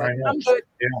 So I was like, I'm good.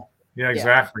 Yeah,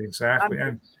 exactly.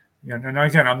 And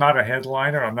again, I'm not a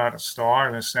headliner. I'm not a star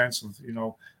in the sense of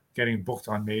getting booked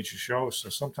on major shows. So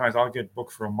sometimes I'll get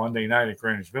booked for a Monday night at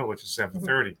Greenwich Village at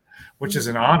 7:30, which is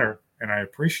an honor, and I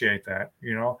appreciate that.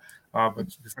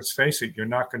 But let's face it, you're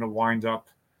not going to wind up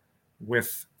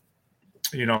with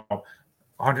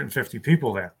 150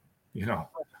 people there,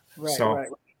 Right.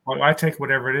 Well, I take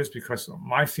whatever it is because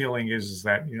my feeling is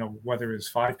that, whether it's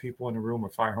 5 people in the room or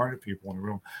 500 people in the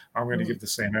room, I'm going to give the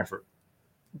same effort.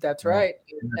 That's right.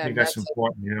 I think that's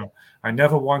important. I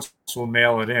never once will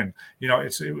mail it in. And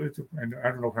I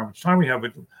don't know how much time we have,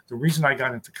 but the reason I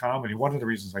got into comedy, one of the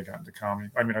reasons I got into comedy,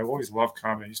 I mean, I always loved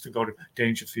comedy. I used to go to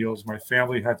Dangerfields. My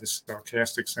family had this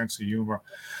sarcastic sense of humor,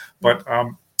 but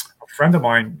a friend of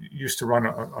mine used to run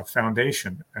a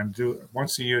foundation and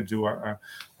once a year do a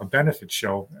benefit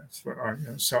show.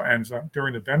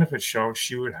 During the benefit show,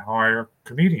 she would hire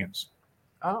comedians.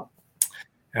 Oh.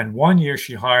 And one year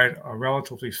she hired a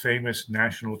relatively famous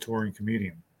national touring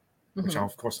comedian, which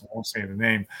of course I won't say the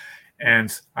name.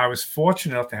 And I was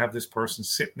fortunate enough to have this person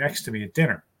sit next to me at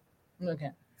dinner. Okay.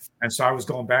 And so I was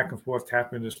going back and forth,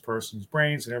 tapping this person's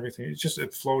brains and everything.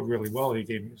 It flowed really well. He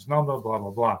gave me his number, blah,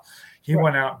 blah, blah. He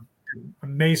went out, did an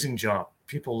amazing job.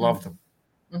 People loved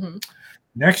him.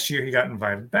 Next year, he got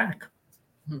invited back.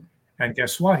 And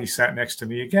guess what? He sat next to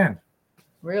me again.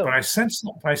 Really? But I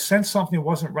sensed something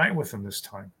wasn't right with him this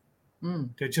time.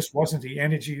 There just wasn't the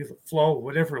energy, the flow,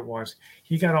 whatever it was.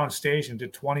 He got on stage and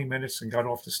did 20 minutes and got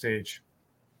off the stage.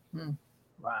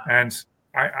 Wow. And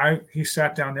he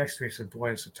sat down next to me and said,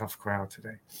 boy, it's a tough crowd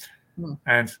today.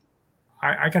 And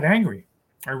I got angry.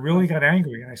 I really got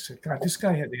angry. And I said, God, this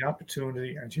guy had the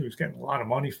opportunity and she was getting a lot of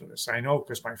money for this. I know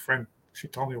because my friend, she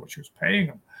told me what she was paying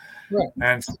him. Right.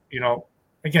 And,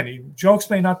 again, jokes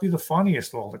may not be the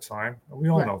funniest all the time. We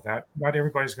all know that. Not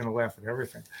everybody's going to laugh at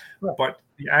everything. Right. But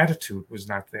the attitude was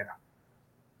not there.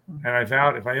 And I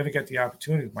vowed if I ever get the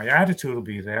opportunity, my attitude will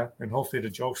be there, and hopefully the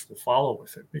jokes will follow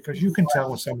with it. Because you can tell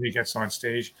when somebody gets on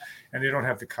stage and they don't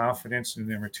have the confidence in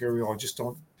their material, or just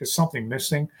there's something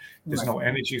missing. There's no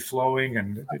energy flowing,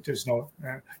 and there's no.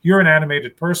 You're an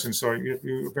animated person, so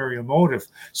you're very emotive.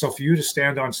 So for you to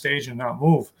stand on stage and not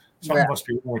move, something must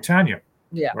be wrong with Tanya.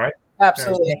 Yeah. Right.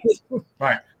 Absolutely.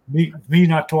 Right. Me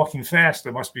not talking fast,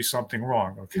 there must be something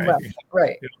wrong. Okay.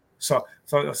 Right. So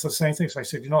that's the same thing. So I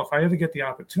said, if I ever get the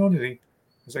opportunity,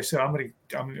 as I said, I'm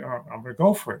gonna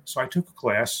go for it. So I took a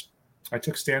class. I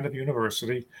took Stand-Up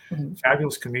University.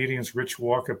 Fabulous comedians: Rich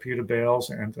Walker, Peter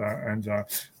Bales, and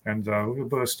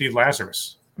Steve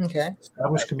Lazarus. Okay.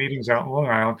 Established comedians out in Long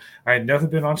Island. I had never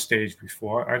been on stage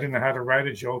before. I didn't know how to write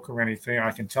a joke or anything.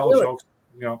 I can tell jokes.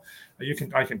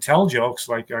 I can tell jokes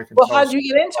like I can. Well, how'd you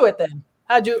get into it then?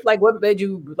 What made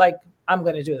you I'm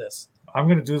going to do this? I'm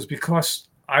going to do this because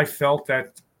I felt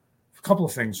that a couple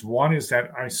of things. One is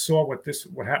that I saw what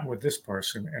happened with this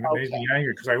person, and it made me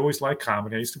angry because I always liked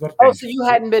comedy. I used to go to. Oh, so you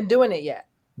hadn't been doing it yet?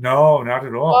 No, not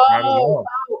at all. Not at all.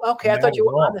 Okay. I thought you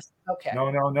were on this. Okay. No.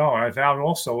 I vowed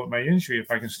also with my injury,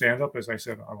 if I can stand up, as I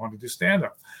said, I want to do stand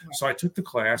up. Right. So I took the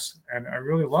class, and I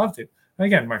really loved it.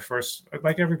 Again, my first,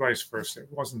 like everybody's first, it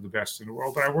wasn't the best in the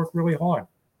world, but I worked really hard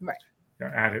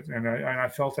at it. And I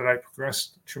felt that I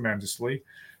progressed tremendously,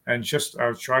 and I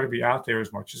would try to be out there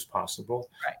as much as possible.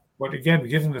 Right. But again,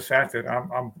 given the fact that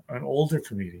I'm an older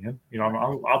comedian,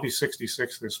 I'll be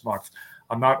 66 this month.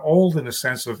 I'm not old in the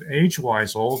sense of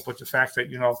age-wise old, but the fact that,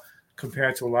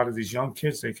 compared to a lot of these young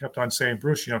kids, they kept on saying,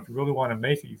 Bruce, if you really want to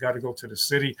make it, you got to go to the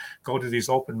city, go to these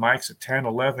open mics at 10,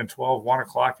 11, 12, 1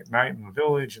 o'clock at night in the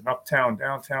village and uptown,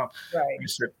 downtown. Right. I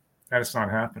said, that's not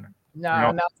happening.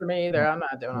 No, not for me either. I'm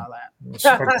not doing all that.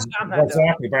 Exactly.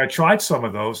 But I tried some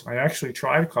of those. I actually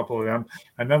tried a couple of them.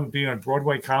 I remember being on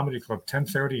Broadway Comedy Club,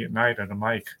 10:30 at night at a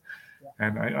mic.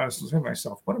 And I was saying to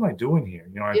myself, what am I doing here?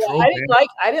 You know, I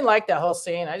didn't like that whole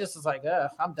scene. I just was like,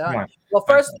 I'm done. Yeah. Well,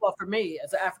 first of all, for me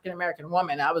as an African American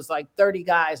woman, I was like 30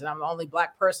 guys, and I'm the only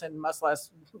black person, much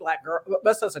less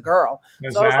a girl.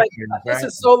 Exactly, so I was like, this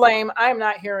is so lame. I am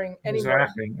not hearing any more.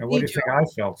 Exactly. And what do you think I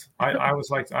felt? I was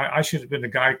like, I should have been the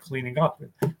guy cleaning up.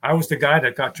 I was the guy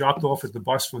that got dropped off at the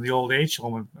bus from the old age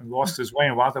home and lost his way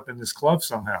and wound up in this club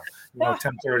somehow,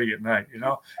 10:30 at night,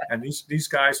 And these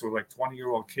guys were like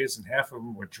 20-year-old kids, and half of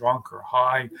them were drunk or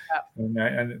high,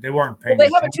 and they weren't paying attention.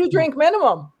 They have a 2-drink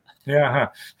minimum. Yeah,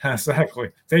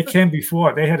 exactly. They had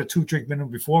a 2-drink minimum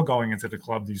before going into the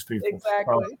club, these people.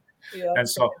 Exactly. And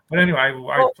so, but anyway,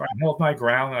 I held my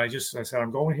ground, and I said,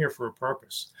 I'm going here for a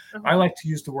purpose. I like to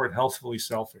use the word healthfully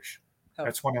selfish.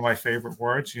 That's one of my favorite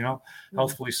words,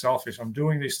 healthfully selfish. I'm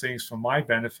doing these things for my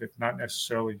benefit, not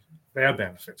necessarily their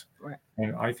benefit. Right.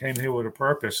 And I came here with a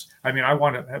purpose. I mean, I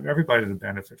want to have everybody to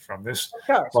benefit from this.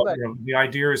 Of course, but the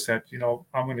idea is that,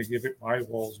 I'm going to give it my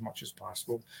all as much as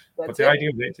possible. But the idea,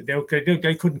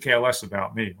 they couldn't care less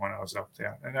about me when I was up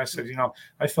there. And I said,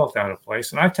 I felt out of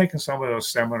place. And I've taken some of those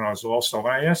seminars also. And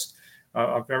I asked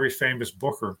a very famous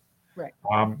booker,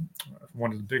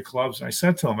 one of the big clubs, and I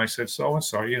said to him,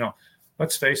 so-and-so,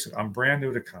 let's face it, I'm brand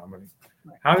new to comedy.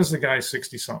 Right. How does the guy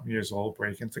 60-something years old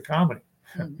break into comedy?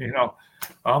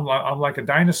 I'm like a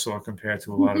dinosaur compared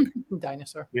to a lot of people.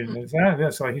 Dinosaur.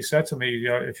 So he said to me,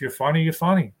 if you're funny, you're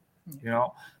funny.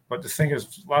 But the thing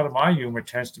is, a lot of my humor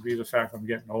tends to be the fact I'm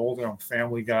getting older, I'm a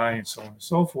family guy, and so on and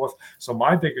so forth. So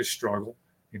my biggest struggle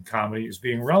in comedy is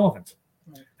being relevant.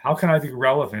 Right. How can I be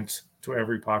relevant to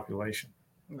every population?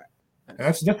 And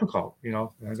that's difficult,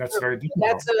 that's very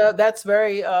difficult. That's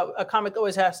very, a comic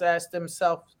always has to ask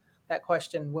themselves that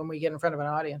question when we get in front of an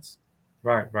audience.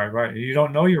 Right. You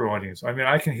don't know your audience. I mean,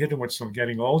 I can hit them with some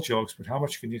getting old jokes, but how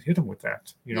much can you hit them with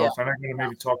that? If I'm not going to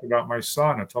maybe talk about my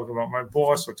son or talk about my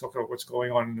boss or talk about what's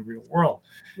going on in the real world.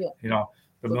 Yeah.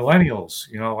 The millennials,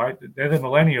 they're the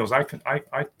millennials.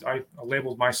 I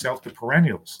labeled myself the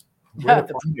perennials. We're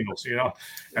the perennials,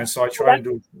 and so I try to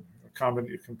do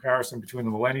comparison between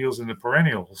the millennials and the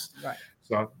perennials. Right.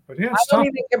 So, but I don't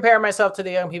even compare myself to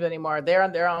the young people anymore. They're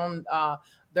on their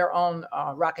own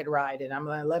rocket ride, and I'm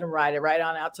going to let them ride it right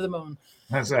on out to the moon.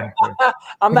 Exactly.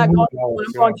 I'm not going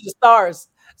to the stars.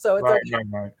 So it's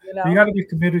right. You got to be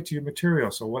committed to your material.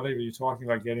 So whether you're talking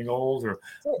about getting old or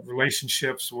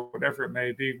relationships or whatever it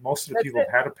may be, most of the people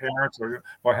have had a parent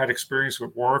or had experience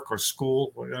with work or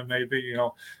school, whatever it may be.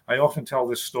 I often tell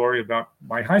this story about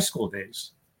my high school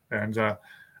days. And a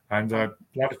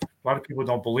lot of people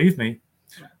don't believe me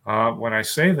when I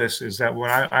say this, is that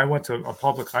when I went to a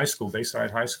public high school,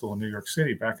 Bayside High School in New York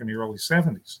City back in the early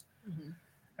 70s.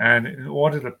 And in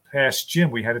order to pass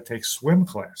gym, we had to take swim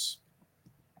class.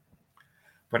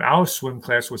 But our swim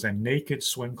class was a naked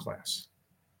swim class.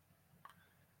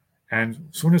 And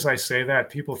as soon as I say that,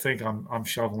 people think I'm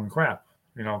shoveling crap,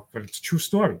 but it's a true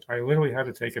story. I literally had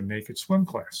to take a naked swim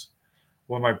class.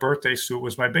 Well, my birthday suit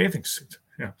was my bathing suit.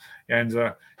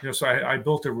 So I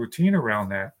built a routine around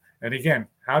that. And again,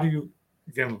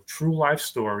 true life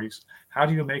stories, how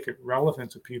do you make it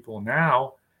relevant to people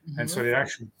now? And so they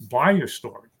actually buy your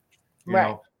story.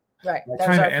 Right. I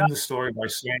kind of end the story by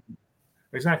saying,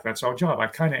 exactly, that's our job. I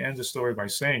kind of end the story by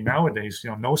saying nowadays,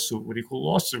 no suit would equal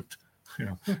lawsuit.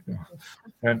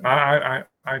 And I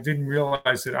didn't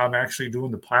realize that I'm actually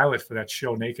doing the pilot for that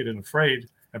show, Naked and Afraid.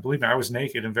 And believe me, I was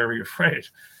naked and very afraid.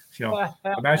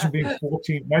 Imagine being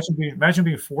 14. Imagine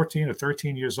being 14 or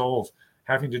 13 years old,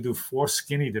 having to do forced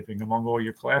skinny dipping among all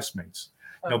your classmates.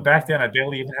 Back then I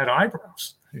barely even had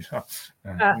eyebrows.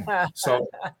 So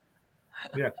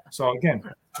again,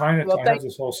 trying to have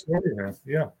this whole story there.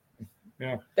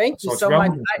 Yeah. Thank you so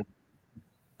much.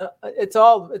 It's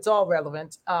all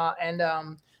relevant, and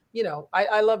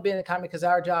I love being a comic because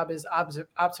our job is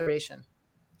observation.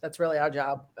 That's really our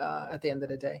job at the end of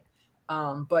the day.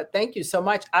 But thank you so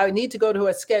much. I need to go to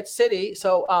a Sketch City.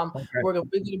 So we're going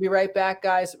to be right back,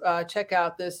 guys. Check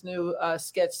out this new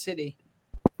Sketch City.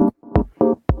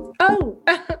 Oh,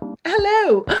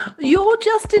 hello. You're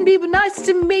Justin Bieber. Nice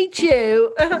to meet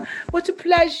you. What a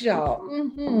pleasure.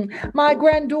 Mm-hmm. My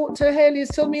granddaughter Haley has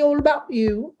told me all about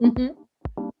you. Mm-hmm.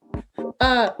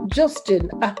 Justin,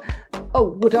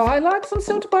 would I like some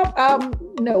soda pop?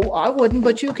 No, I wouldn't,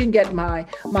 but you can get my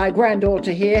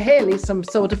granddaughter here, Haley, some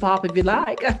soda pop if you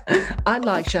like. I'd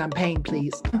like champagne,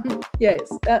 please.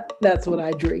 Yes, that's what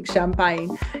I drink,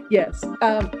 champagne. Yes.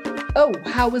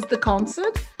 How was the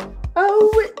concert?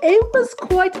 Oh, it was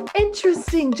quite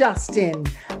interesting, Justin.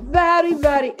 very,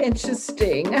 very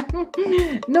interesting.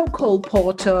 No Cole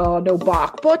Porter, no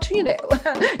Bach, but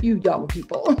you young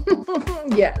people.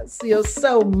 Yes, you're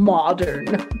so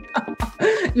modern.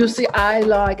 You see, I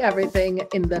like everything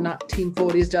in the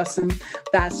 1940s, Justin.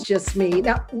 That's just me.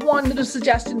 Now, one little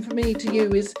suggestion for me to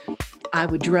you is I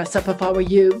would dress up if I were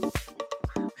you.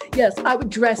 Yes, I would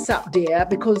dress up, dear,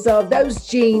 because those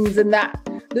jeans and that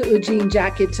little jean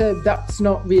jacket, that's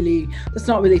not really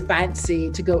fancy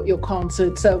to go at your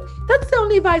concert. So that's the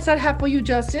only advice I'd have for you,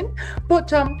 Justin. But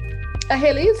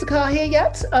Haley, is the car here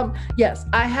yet? Yes,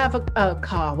 I have a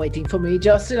car waiting for me,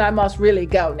 Justin. I must really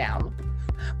go now.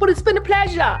 But it's been a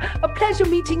pleasure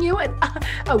meeting you. And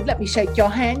let me shake your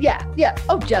hand. Yeah.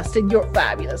 Oh, Justin, you're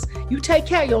fabulous. You take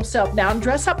care of yourself now and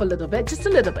dress up a little bit, just a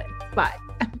little bit. Bye.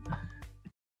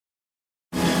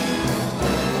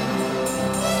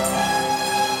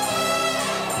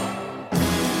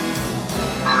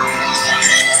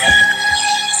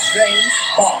 James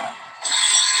Bond.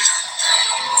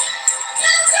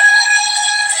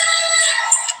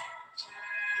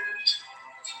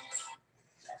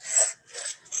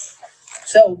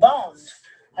 So, Bond,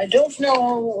 I don't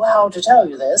know how to tell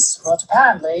you this, but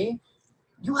apparently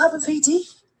you have a VD.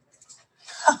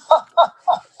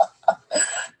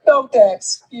 Dr.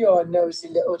 X, you're a nosy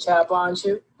little chap, aren't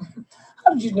you?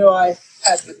 How did you know I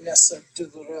had Vanessa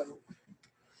Devereaux?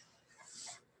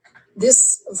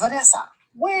 This Vanessa,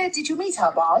 where did you meet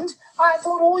her, Bond? I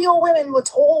thought all your women were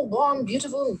tall, blonde,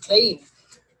 beautiful, and clean.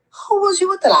 Who was you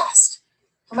with the last?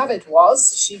 Whomever it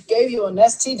was, she gave you an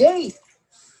STD.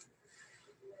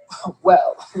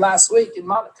 Well, last week in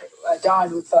Monaco, I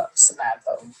dined with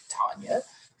Samantha, Tanya,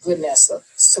 Vanessa,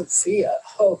 Sophia,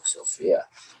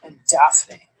 and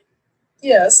Daphne.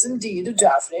 Yes, indeed,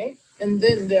 Daphne. And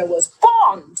then there was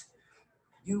Bond.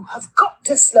 You have got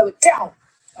to slow it down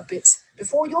a bit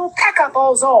before your packer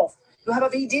falls off. You have a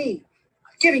VD.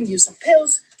 I'm giving you some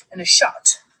pills and a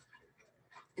shot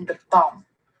in the bum.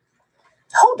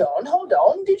 Hold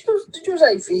on. Did you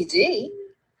say VD?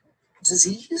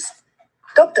 Disease?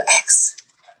 Dr. X.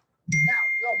 Now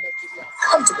you're making me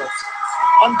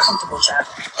uncomfortable, chap.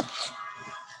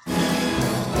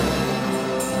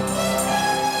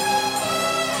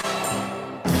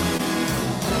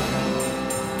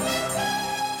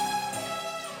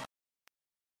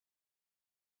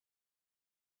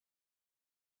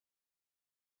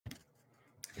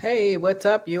 Hey, what's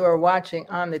up? You are watching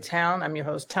On the Town. I'm your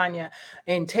host, Tanya.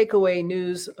 In takeaway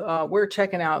news, we're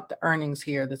checking out the earnings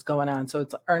here that's going on. So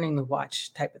it's an earnings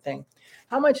watch type of thing.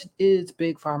 How much is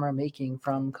Big Pharma making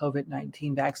from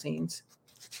COVID-19 vaccines?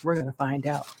 We're going to find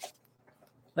out.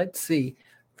 Let's see.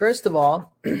 First of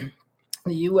all, the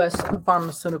U.S.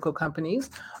 pharmaceutical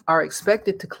companies are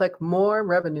expected to collect more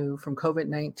revenue from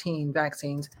COVID-19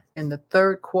 vaccines in the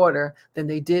third quarter than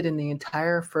they did in the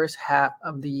entire first half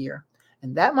of the year.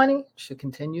 And that money should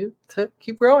continue to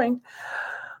keep growing.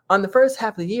 On the first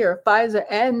half of the year, Pfizer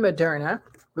and Moderna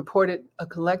reported a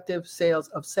collective sales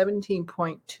of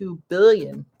 $17.2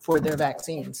 billion for their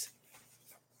vaccines.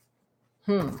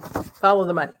 Follow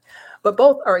the money. But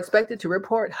both are expected to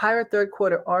report higher third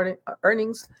quarter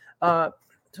earnings,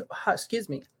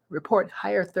 report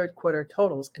higher third quarter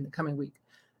totals in the coming week.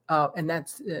 And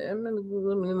that's,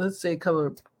 let's say,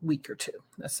 a week or two,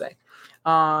 let's say.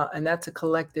 And that's a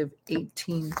collective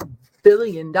 $18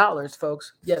 billion,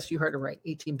 folks. Yes, you heard it right,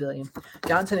 $18 billion.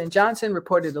 Johnson & Johnson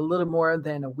reported a little more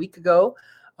than a week ago,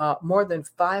 more than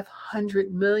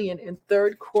 $500 million in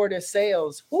third quarter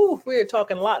sales. Ooh, we're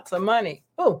talking lots of money.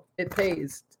 Oh, it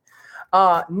pays.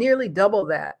 Nearly double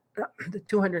that, the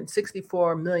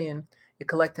 $264 million it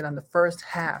collected on the first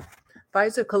half.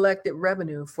 Pfizer collected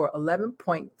revenue for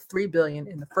 $11.3 billion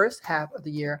in the first half of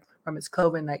the year from its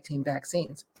COVID-19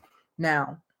 vaccines.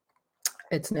 Now,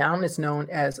 it's known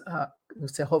as,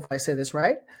 hopefully I say this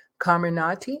right,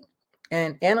 Comirnaty,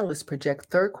 and analysts project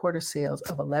third quarter sales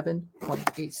of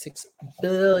 $11.86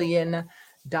 billion.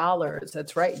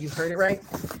 That's right, you heard it right.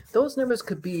 Those numbers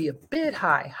could be a bit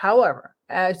high. However,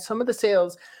 as some of the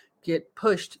sales get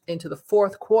pushed into the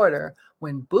fourth quarter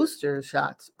when booster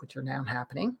shots, which are now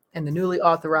happening, and the newly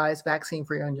authorized vaccine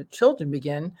for young children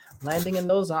begin landing in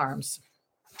those arms.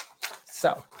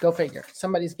 So go figure.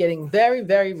 Somebody's getting very,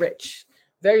 very rich,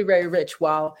 very, very rich,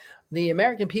 while the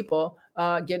American people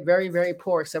get very, very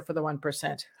poor, except for the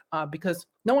 1%, because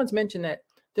no one's mentioned that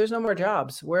there's no more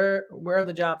jobs. Where are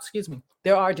the jobs? Excuse me.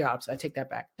 There are jobs. I take that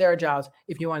back. There are jobs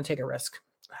if you want to take a risk.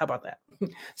 How about that?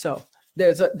 So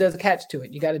there's a catch to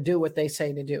it. You got to do what they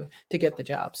say to do to get the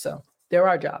job. So there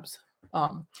are jobs.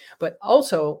 But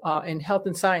also in health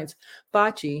and science,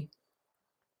 Fauci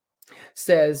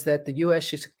says that the U.S.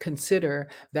 should consider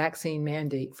vaccine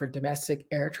mandate for domestic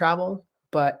air travel,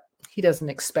 but he doesn't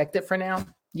expect it for now.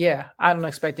 Yeah, I don't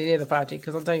expect it either, Fauci,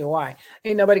 because I'll tell you why.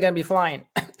 Ain't nobody gonna be flying.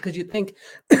 Because you think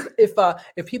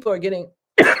if people are getting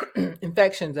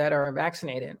infections that are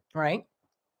vaccinated, right?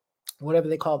 Whatever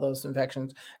they call those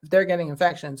infections, if they're getting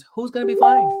infections, who's gonna be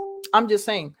flying? I'm just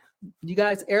saying, you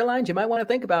guys, airlines, you might want to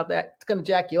think about that. It's gonna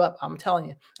jack you up. I'm telling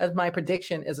you. That's my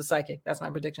prediction as a psychic. That's my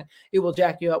prediction. It will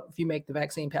jack you up if you make the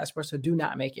vaccine passport. So do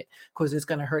not make it, because it's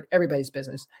gonna hurt everybody's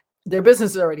business. Their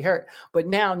business is already hurt, but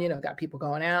now got people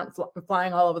going out,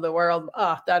 flying all over the world.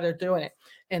 That they're doing it,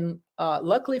 and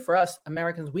luckily for us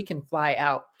Americans, we can fly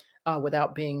out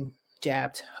without being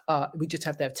jabbed. We just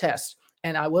have to have tests,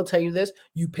 and I will tell you this: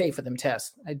 you pay for them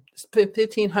tests. I spent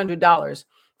 $1,500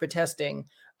 for testing.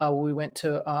 We went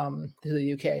to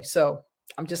the UK, so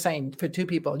I'm just saying, for two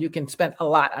people, you can spend a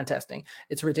lot on testing.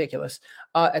 It's ridiculous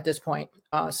at this point.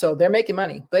 So they're making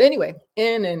money. But anyway,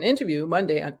 in an interview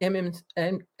Monday on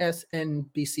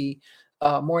MSNBC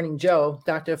Morning Joe,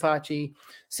 Dr. Fauci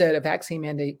said a vaccine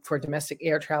mandate for domestic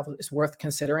air travel is worth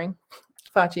considering.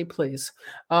 Fauci, please.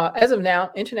 As of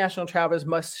now, international travelers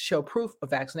must show proof of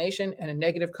vaccination and a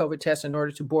negative COVID test in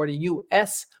order to board a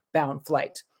U.S.-bound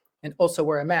flight, and also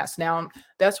wear a mask. Now,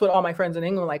 that's what all my friends in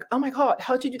England are like, oh my God,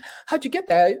 how'd you get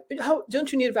that? How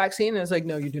don't you need a vaccine? And it's like,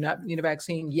 no, you do not need a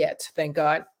vaccine yet. Thank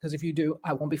God. Because if you do,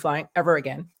 I won't be flying ever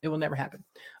again. It will never happen.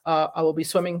 I will be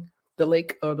swimming the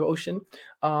lake or the ocean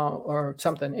or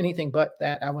something, anything but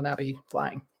that. I will not be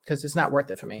flying because it's not worth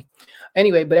it for me.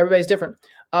 Anyway, but everybody's different.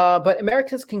 But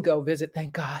Americans can go visit,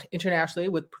 thank God, internationally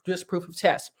with just proof of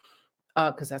test,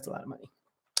 because that's a lot of money.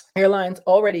 Airlines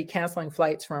already canceling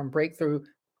flights from breakthrough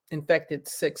infected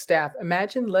sick staff.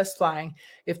 Imagine less flying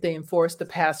if they enforce the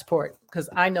passport, because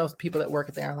I know people that work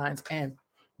at the airlines and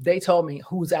they told me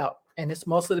who's out, and it's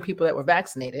mostly the people that were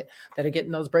vaccinated that are getting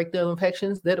those breakthrough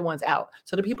infections. They're the ones out.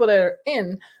 So the people that are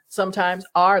in sometimes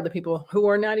are the people who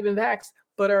are not even vaxxed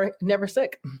but are never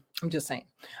sick. I'm just saying.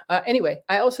 Anyway,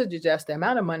 I also suggest the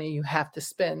amount of money you have to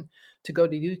spend to go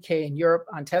to the UK and Europe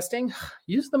on testing,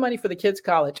 use the money for the kids'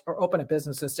 college or open a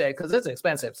business instead, because it's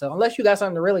expensive. So unless you got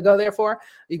something to really go there for,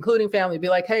 including family, be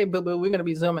like, hey, boo-boo, we're going to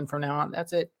be Zooming from now on.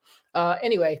 That's it.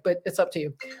 Anyway, but it's up to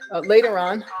you. Later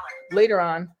on,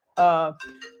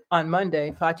 on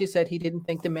Monday, Fauci said he didn't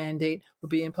think the mandate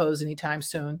would be imposed anytime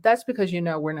soon. That's because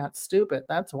we're not stupid.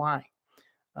 That's why.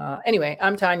 Anyway,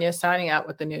 I'm Tanya, signing out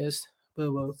with the news.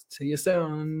 We'll see you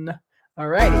soon. All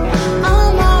righty.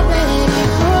 I'm already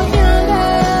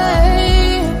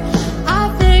I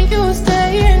think you'll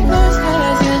stay in close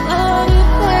because you love it.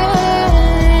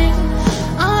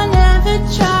 I never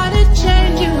try to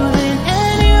change you in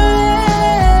any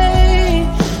way.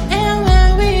 And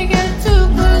when we get too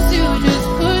close, you just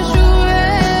push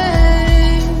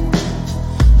away.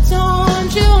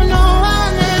 Don't you know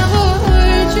I never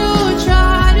heard you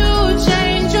try to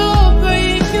change or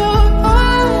break your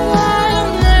heart?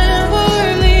 I'll never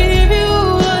leave you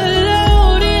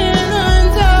alone in the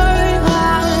dark.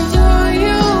 Why do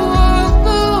you walk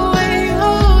away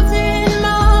holding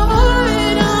my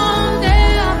heart? I'm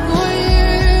there for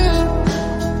you.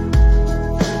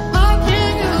 Why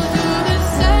can't you do the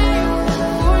same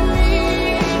for me?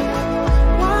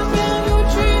 Why can't you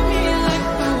treat me like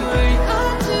the way I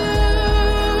do?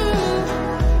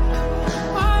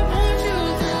 Why won't you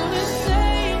do the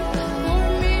same for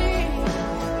me?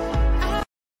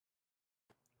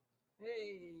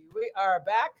 Hey, we are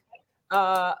back.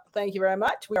 Thank you very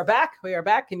much. We are back.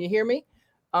 Can you hear me?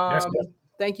 Yes.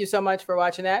 Thank you so much for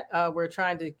watching that. We're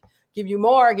trying to give you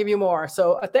more.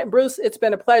 So Bruce, it's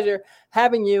been a pleasure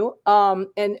having you.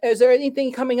 And is there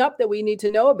anything coming up that we need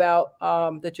to know about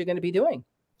that you're going to be doing?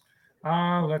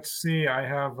 Let's see. I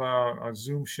have a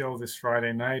Zoom show this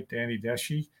Friday night. Danny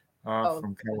Deshi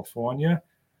from California.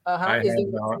 I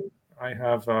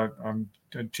have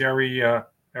Jerry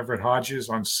Everett Hodges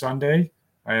on Sunday.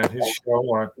 I have his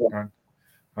show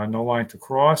on No Line to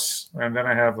Cross, and then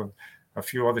I have a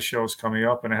few other shows coming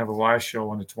up, and I have a live show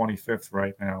on the 25th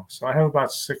right now. So I have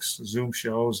about 6 Zoom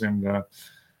shows and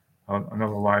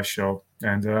another live show.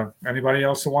 And anybody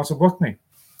else that wants to book me,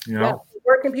 Yeah.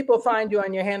 Where can people find you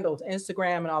on your handles,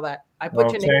 Instagram and all that? I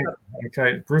put your name up.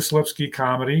 Okay, Bruce Lipsky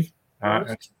Comedy.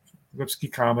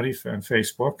 Lipsky Comedy on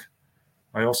Facebook.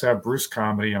 I also have Bruce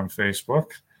Comedy on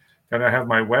Facebook. Then I have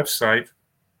my website,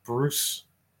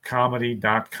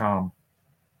 brucecomedy.com.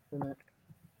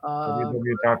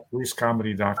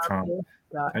 www.brucecomedy.com.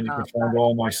 And you can find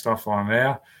all my stuff on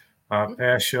there.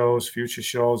 Past shows, future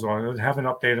shows. I haven't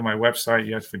updated my website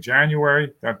yet for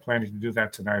January. I'm planning to do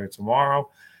that tonight or tomorrow.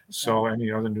 So any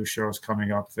other new shows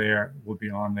coming up there will be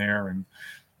on there. And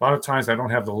A lot of times I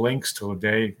don't have the links to the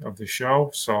day of the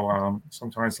show, so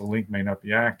sometimes the link may not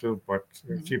be active, but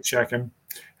keep checking.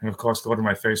 And of course, go to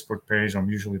my Facebook page. I'm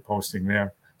usually posting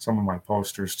there some of my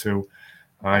posters too.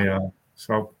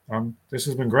 This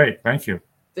has been great. Thank you.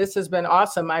 This has been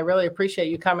awesome. I really appreciate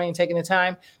you coming and taking the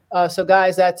time. So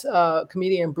guys, that's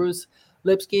comedian Bruce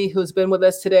Lipsky, who's been with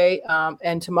us today.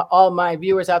 And to all my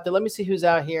viewers out there, let me see who's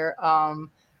out here.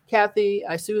 Kathy,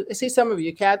 I see some of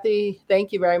you. Kathy,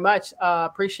 thank you very much.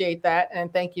 Appreciate that.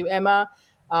 And thank you, Emma,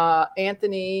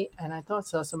 Anthony, and I thought I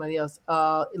saw somebody else.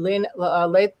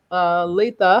 Letha,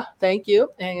 thank you.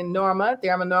 And Norma,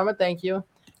 Norma, thank you.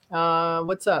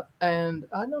 What's up? And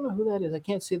I don't know who that is. I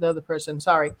can't see the other person.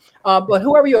 Sorry. But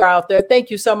whoever you are out there,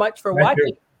 thank you so much for watching.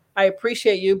 You. I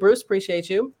appreciate you. Bruce, appreciate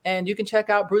you. And you can check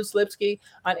out Bruce Lipsky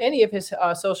on any of his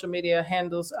social media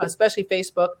handles, especially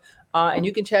Facebook. And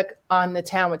you can check On the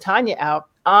Town with Tanya out.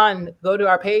 Go to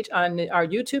our page, on our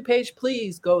YouTube page.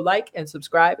 Please go like and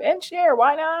subscribe and share.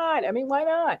 Why not? I mean, why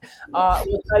not?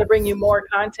 We'll try to bring you more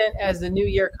content as the new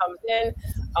year comes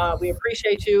in. We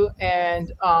appreciate you.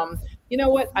 And you know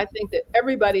what? I think that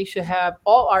everybody should have,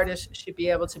 all artists should be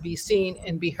able to be seen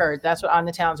and be heard. That's what On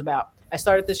the Town's about. I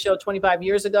started this show 25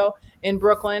 years ago in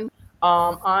Brooklyn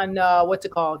on what's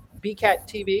it called? BCAT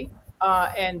TV.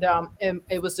 And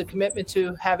it was a commitment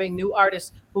to having new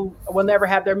artists who will never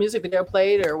have their music video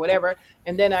played or whatever.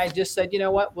 And then I just said, you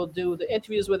know what? We'll do the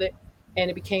interviews with it.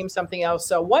 And it became something else.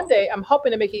 So one day I'm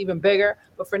hoping to make it even bigger.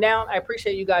 But for now, I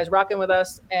appreciate you guys rocking with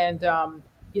us. And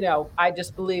you know, I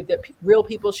just believe that real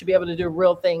people should be able to do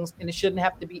real things, and it shouldn't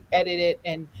have to be edited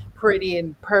and pretty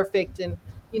and perfect and,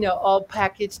 you know, all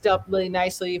packaged up really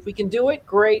nicely. If we can do it,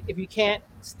 great. If you can't,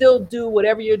 still do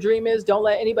whatever your dream is. Don't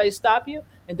let anybody stop you,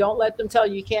 and don't let them tell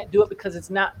you can't do it because it's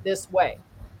not this way,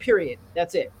 period.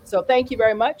 That's it. So thank you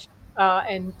very much.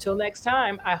 Until next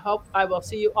time, I hope I will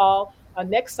see you all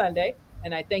next Sunday.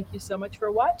 And I thank you so much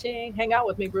for watching. Hang out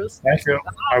with me, Bruce. Thank you.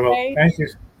 Bye. I will. Thank you.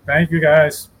 Thank you,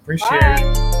 guys. Appreciate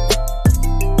it.